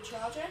really good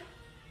charger.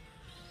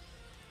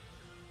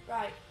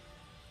 Right.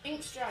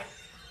 Ink strike.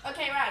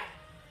 Okay, right.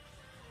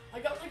 I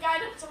got the guy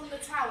that was on the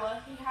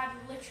tower. He had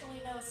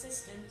literally no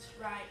assistance.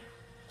 Right.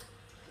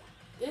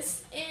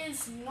 This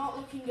is not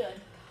looking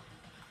good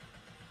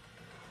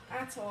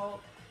at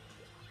all.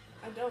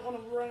 I don't want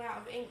to run out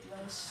of ink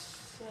though,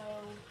 so...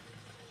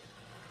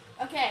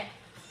 Okay,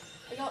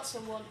 I got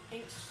someone.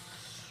 Ink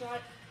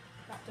strike.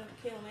 That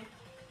don't kill me.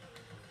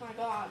 My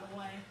God, out of the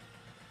way.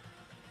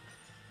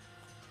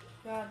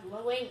 God,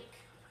 low ink.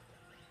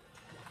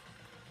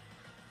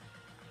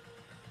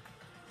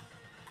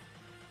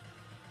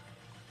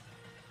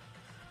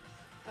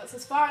 That's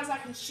as far as I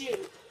can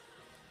shoot.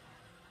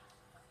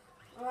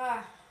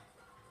 Ah.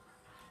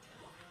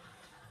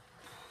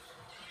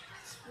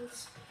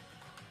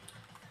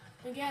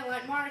 Again,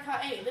 like Mario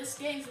Kart 8, this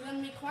game's going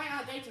to be quite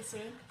outdated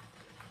soon.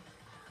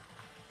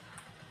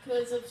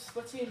 Because of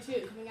Splatoon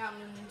 2 coming out on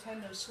the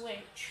Nintendo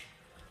Switch.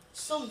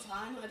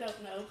 Sometime, I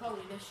don't know,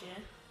 probably this year.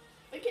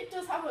 I think it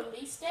does have a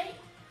release date.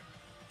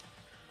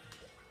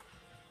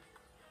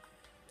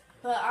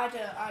 But I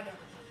don't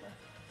remember.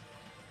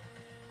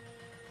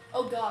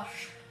 Oh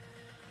gosh.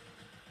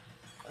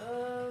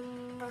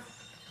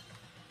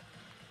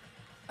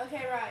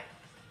 Okay, right.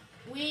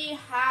 We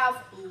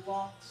have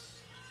lost.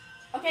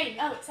 Okay,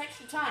 no, it's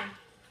extra time.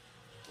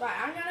 Right,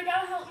 I'm gonna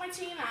go help my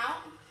team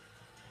out.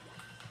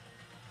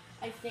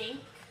 I think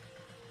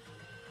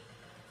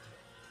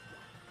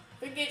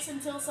it's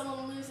until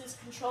someone loses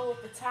control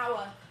of the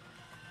tower.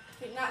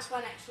 I think that's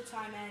when extra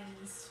time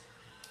ends.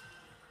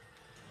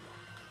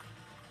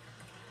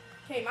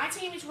 Okay, my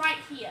team is right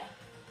here.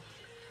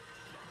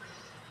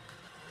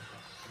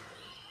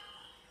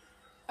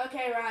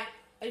 Okay, right.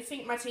 I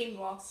think my team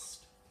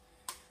lost.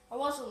 I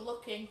wasn't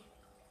looking.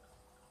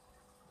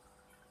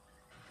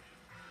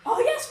 Oh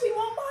yes, we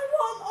won by 1!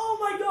 Oh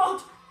my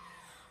God!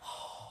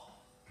 Oh,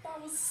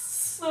 that was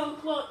so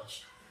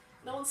clutch.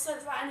 No one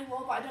says that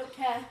anymore, but I don't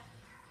care.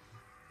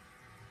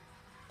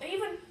 They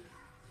even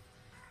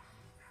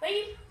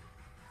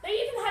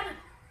had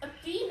a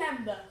B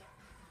member.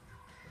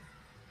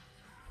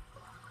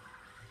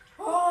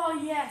 Oh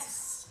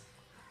yes.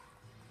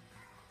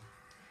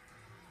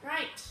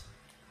 Right.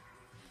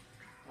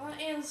 That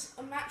is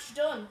a match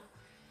done.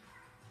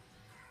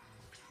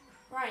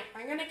 Right,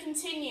 I'm gonna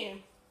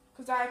continue.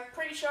 Because I'm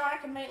pretty sure I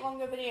can make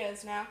longer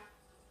videos now.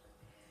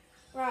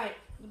 Right,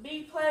 the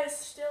B player's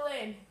still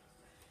in.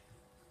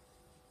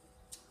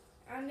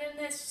 And in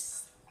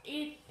this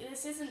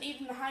isn't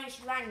even the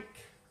highest rank.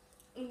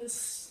 And there's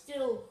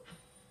still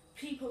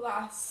people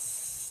that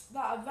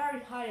are very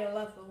higher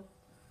level.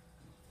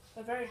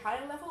 That are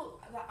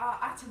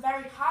at a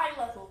very high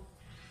level.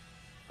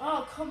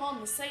 Oh, come on,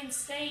 the same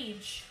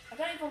stage. I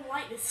don't even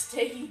like this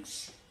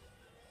stage.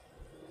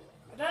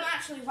 I don't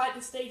actually like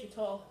this stage at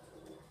all.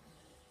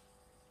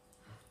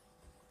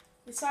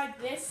 Beside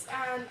this,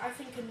 and I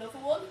think another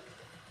one.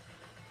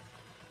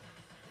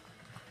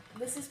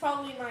 This is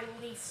probably my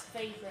least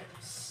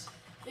favourites.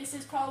 This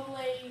is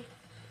probably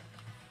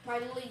my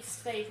least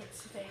favourite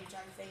stage,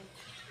 I think.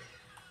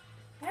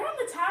 They're on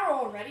the tower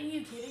already, are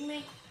you kidding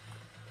me?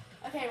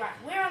 Okay, right,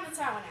 we're on the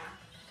tower now.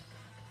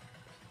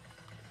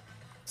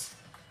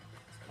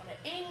 Got to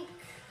ink.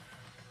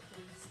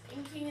 Because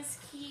inking is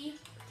key,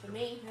 for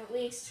me at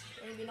least,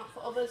 maybe not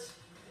for others.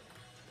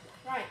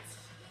 Right,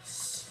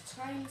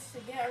 trying to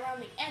get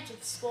around the edge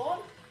of spawn.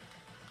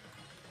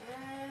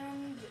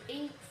 And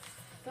ink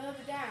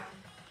further down.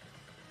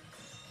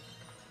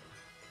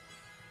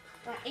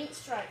 Right, ink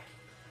strike.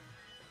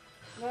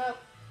 Well,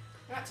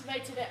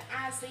 activated it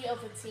as the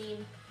other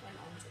team went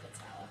onto the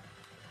tower.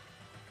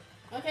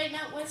 Okay, no,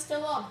 we're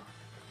still on.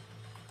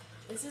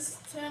 This is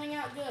turning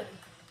out good.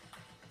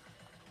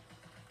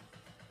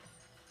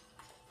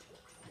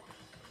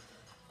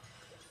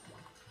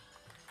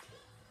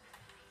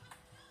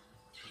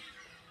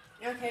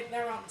 Okay,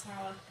 they're on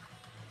tower.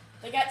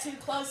 They get too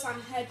close,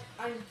 I'm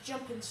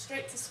jumping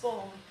straight to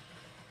spawn.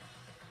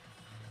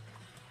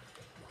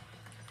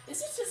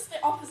 This is just the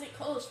opposite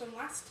colours from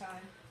last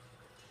time.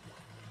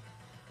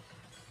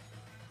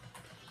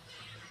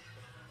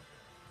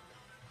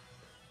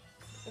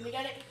 Let me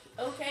get it.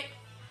 Okay.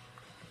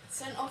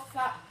 Sent off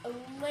that a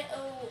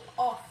little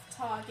off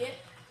target.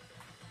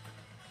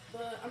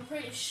 But I'm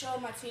pretty sure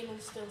my team will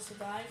still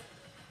survive.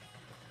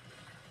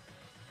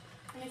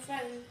 And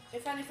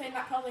if anything,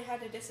 that probably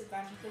had a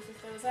disadvantage, because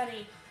if there was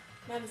any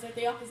members of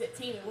the opposite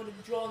team, it would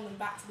have drawn them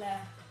back to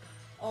there,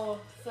 or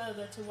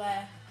further to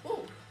where.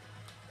 Ooh,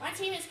 my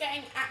team is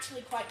getting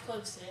actually quite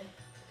close here.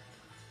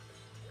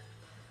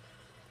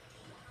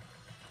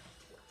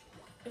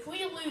 If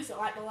we lose at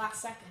like the last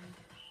second,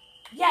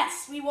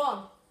 yes, we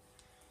won.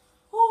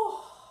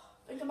 Oh,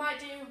 I think I might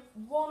do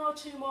 1 or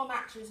 2 more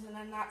matches and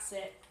then that's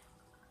it.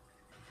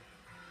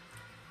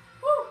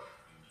 Woo!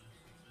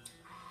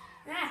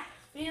 Yeah.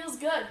 Feels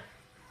good.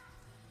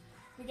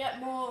 We get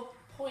more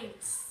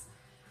points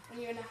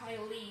when you're in a higher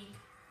league,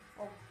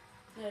 or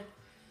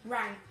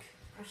rank,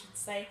 I should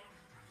say.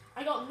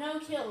 I got no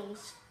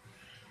kills,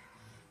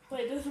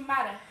 but it doesn't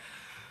matter.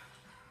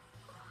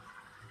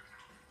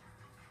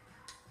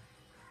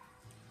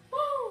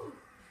 Woo!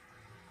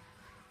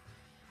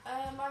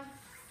 I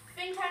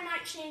think I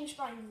might change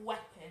my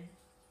weapon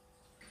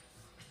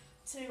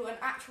to an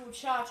actual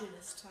charger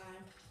this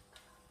time.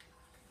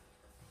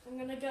 I'm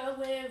gonna go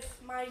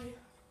with my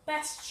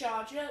best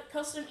charger,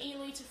 custom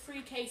E-liter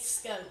 3K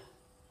scope.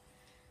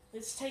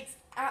 This takes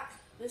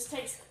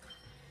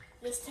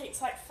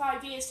like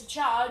 5 years to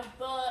charge,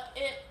 but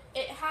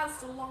it has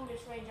the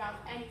longest range out of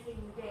anything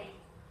in the game.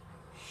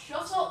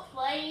 Shut up,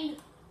 plane.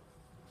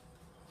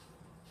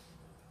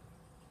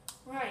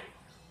 Right.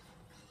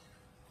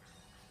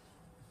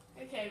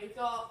 Okay, we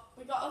got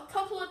a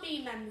couple of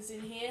B members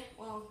in here.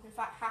 Well, in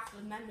fact, half of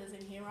the members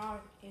in here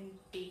are in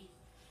B.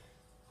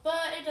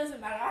 But it doesn't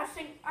matter.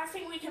 I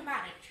think we can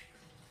manage.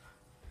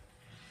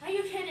 Are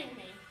you kidding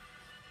me?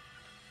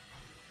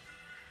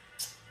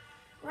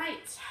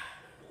 Right.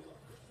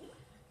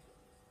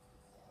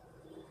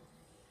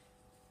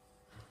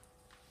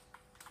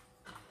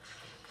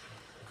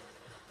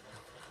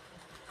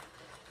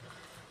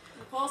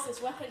 Of course,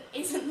 this weapon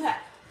isn't the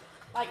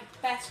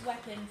best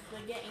weapon for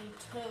getting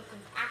turtles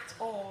at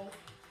all.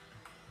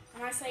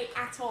 When I say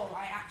at all,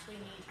 I actually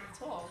mean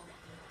at all.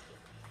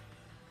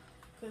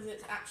 Because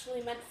it's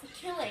actually meant for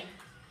killing.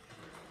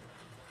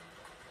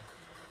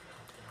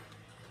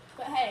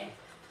 But hey,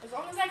 as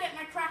long as I get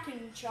my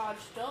Kraken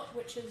charged up,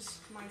 which is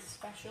my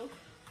special,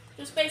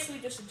 basically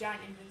just a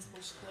giant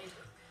invincible squid.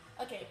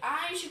 Okay,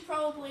 I should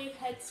probably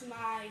head to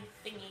my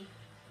thingy.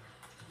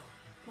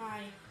 My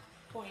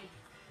point.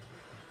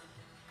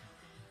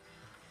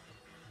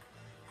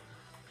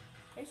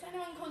 In case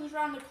anyone comes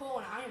around the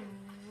corner, I am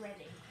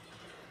ready.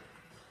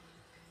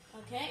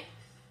 Okay.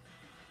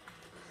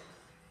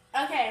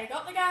 Okay,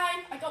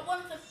 I got one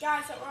of the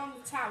guys that were on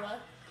the tower.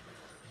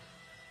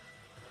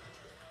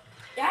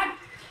 Dad!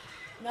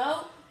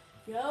 No,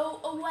 go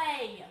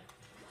away.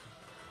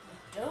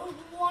 I don't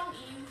want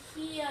you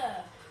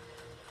here.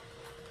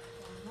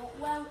 You're not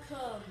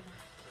welcome.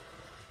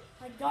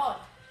 My God.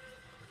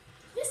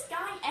 Did this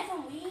guy ever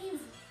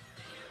leave?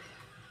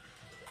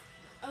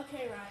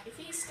 Okay, right, if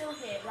he's still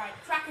here, right,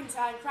 Kraken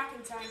time,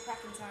 Kraken time,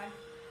 Kraken time.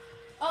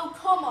 Oh,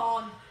 come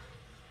on.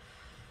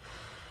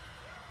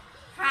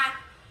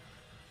 Ha!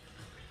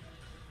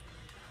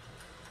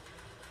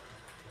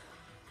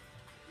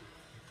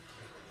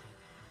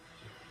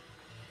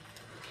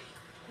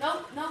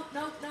 No, no,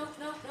 no, no,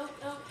 no, no,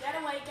 no.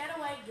 Get away, get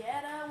away,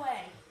 get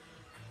away.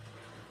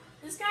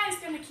 This guy is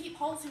going to keep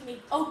halting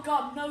me. Oh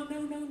God, no,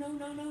 no, no, no,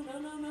 no, no, no,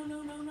 no, no,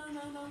 no, no, no,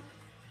 no, no.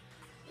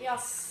 We are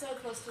so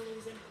close to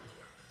losing.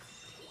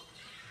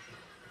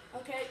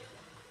 Okay,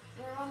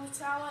 we're on the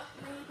tower,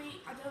 maybe,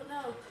 I don't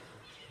know.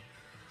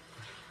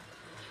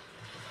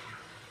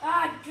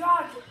 Ah,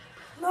 God,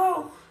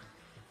 no.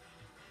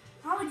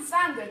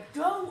 Alexander,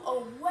 go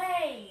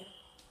away.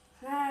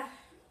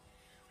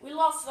 We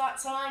lost that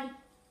time.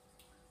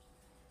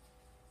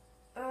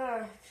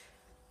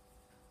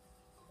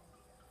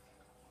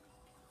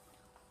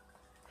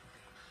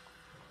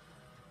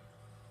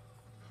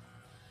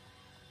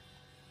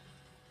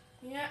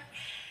 Yeah.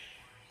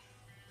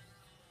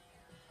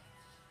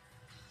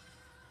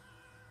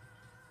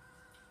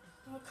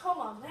 Oh, come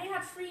on, they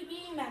had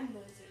 3B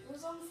members. It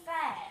was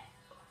unfair.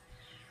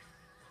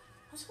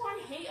 That's what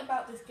I hate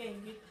about this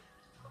game.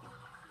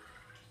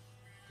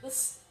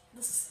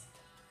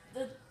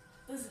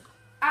 there's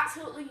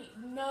absolutely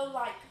no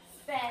like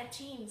fair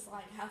teams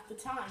like half the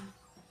time.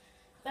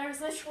 There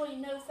is literally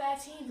no fair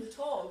teams at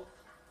all.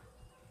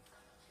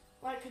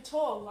 Like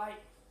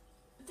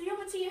the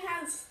other team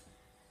has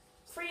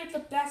three out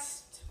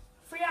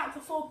of the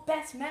four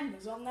best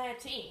members on their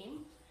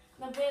team,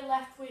 and then we're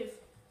left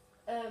with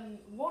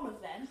one of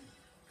them,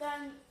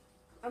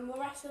 and the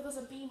rest of us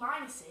are B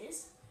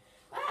minuses.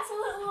 Well, that's a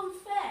little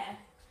unfair.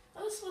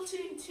 Those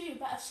Splatoon 2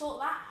 better sort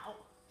that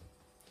out.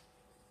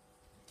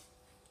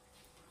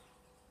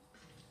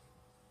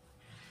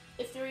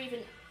 If they're even...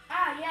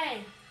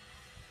 yay!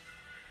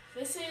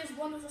 This is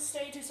one of the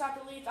stages I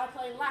believe I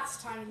played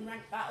last time in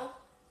Ranked Battle.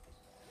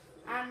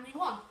 And we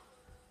won.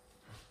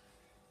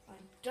 I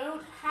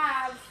don't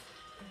have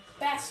the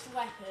best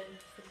weapon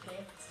for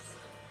this.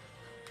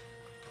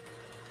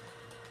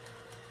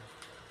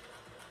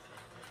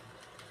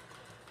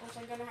 Which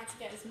I'm going to have to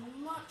get as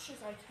much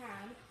as I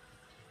can.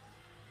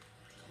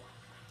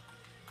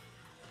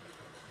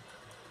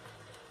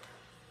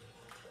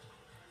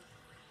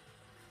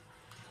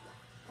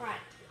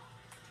 Right.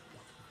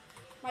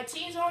 My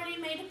team's already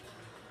made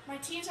my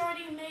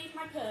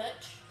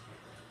perch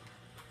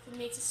for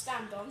me to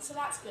stand on, so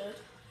that's good.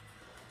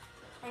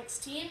 Thanks,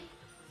 team.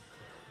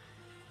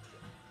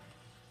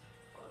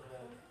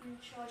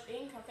 Recharge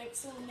ink. I think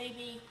someone may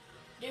be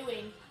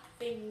doing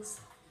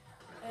things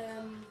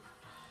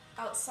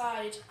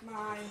outside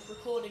my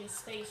recording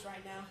space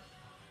right now.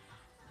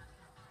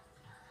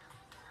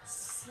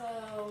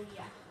 So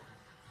yeah,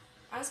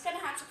 I'm just gonna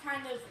have to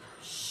kind of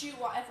shoot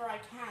whatever I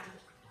can.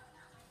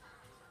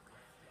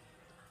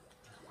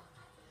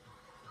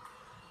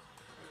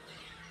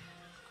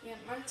 Yeah,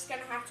 I'm just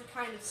gonna have to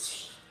kind of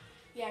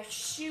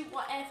shoot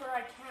whatever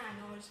I can,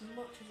 or as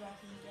much as I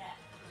can get.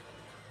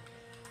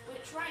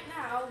 Which right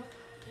now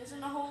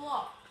isn't a whole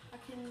lot. I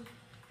can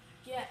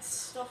get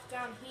stuff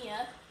down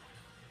here. I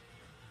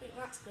think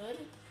that's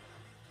good.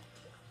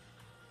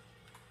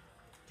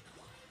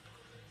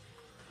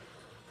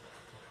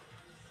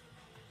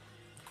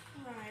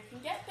 Right, I can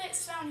get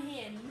bits down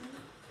here.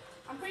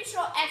 I'm pretty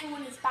sure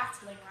everyone is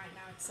battling right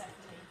now except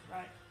for me.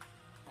 Right,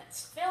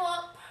 let's fill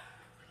up.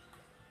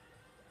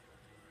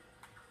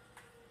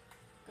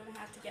 Gonna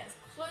have to get as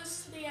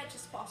close to the edge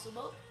as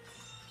possible.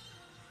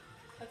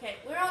 Okay,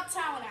 we're on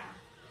tower now.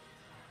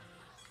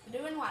 We're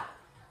doing well.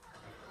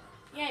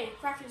 Yay,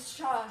 Kraken's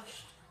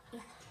charged.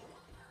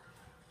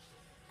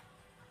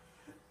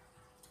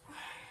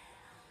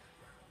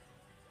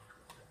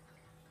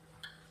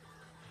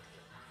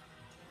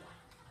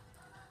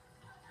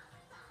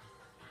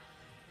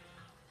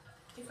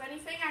 If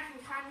anything, I can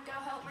kind of go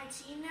help my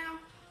team now.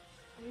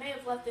 I may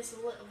have left this a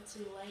little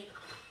too late.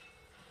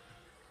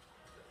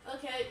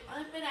 Okay,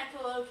 I've been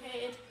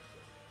echolocated.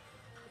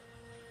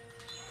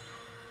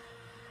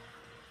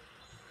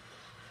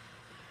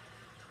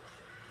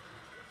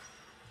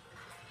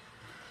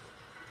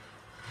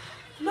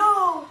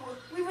 No!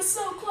 We were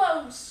so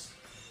close!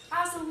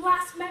 I was the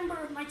last member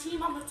of my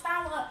team on the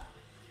tower.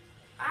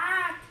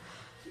 Ah!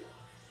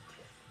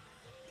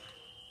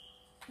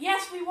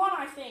 Yes, we won,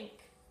 I think.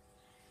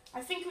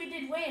 I think we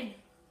did win.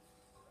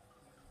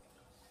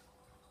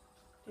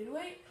 Did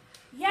we?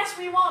 Yes,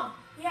 we won!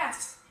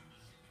 Yes!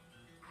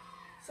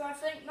 So I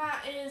think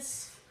that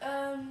is 3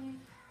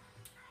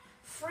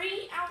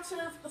 out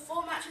of the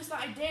 4 matches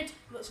that I did,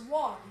 that's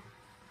 1.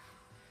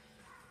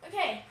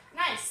 Okay,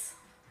 nice.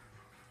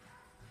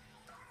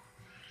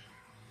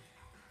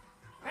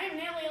 I'm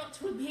nearly up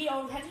to a B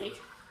already.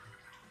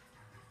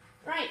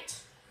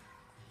 Right.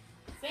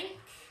 I think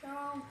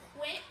I'll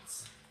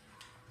quit.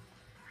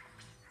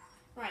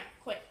 Right,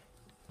 quit.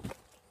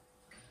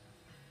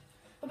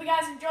 Hope you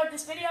guys enjoyed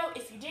this video.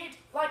 If you did,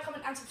 like,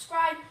 comment and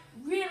subscribe.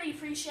 Really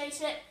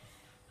appreciate it.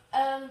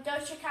 Go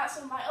check out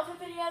some of my other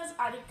videos.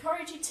 I'd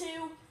encourage you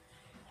to.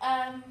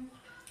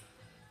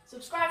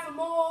 Subscribe for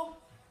more.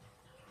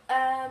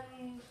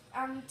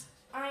 And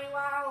I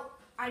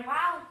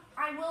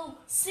will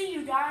see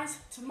you guys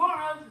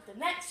tomorrow with the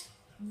next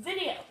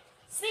video.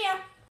 See ya!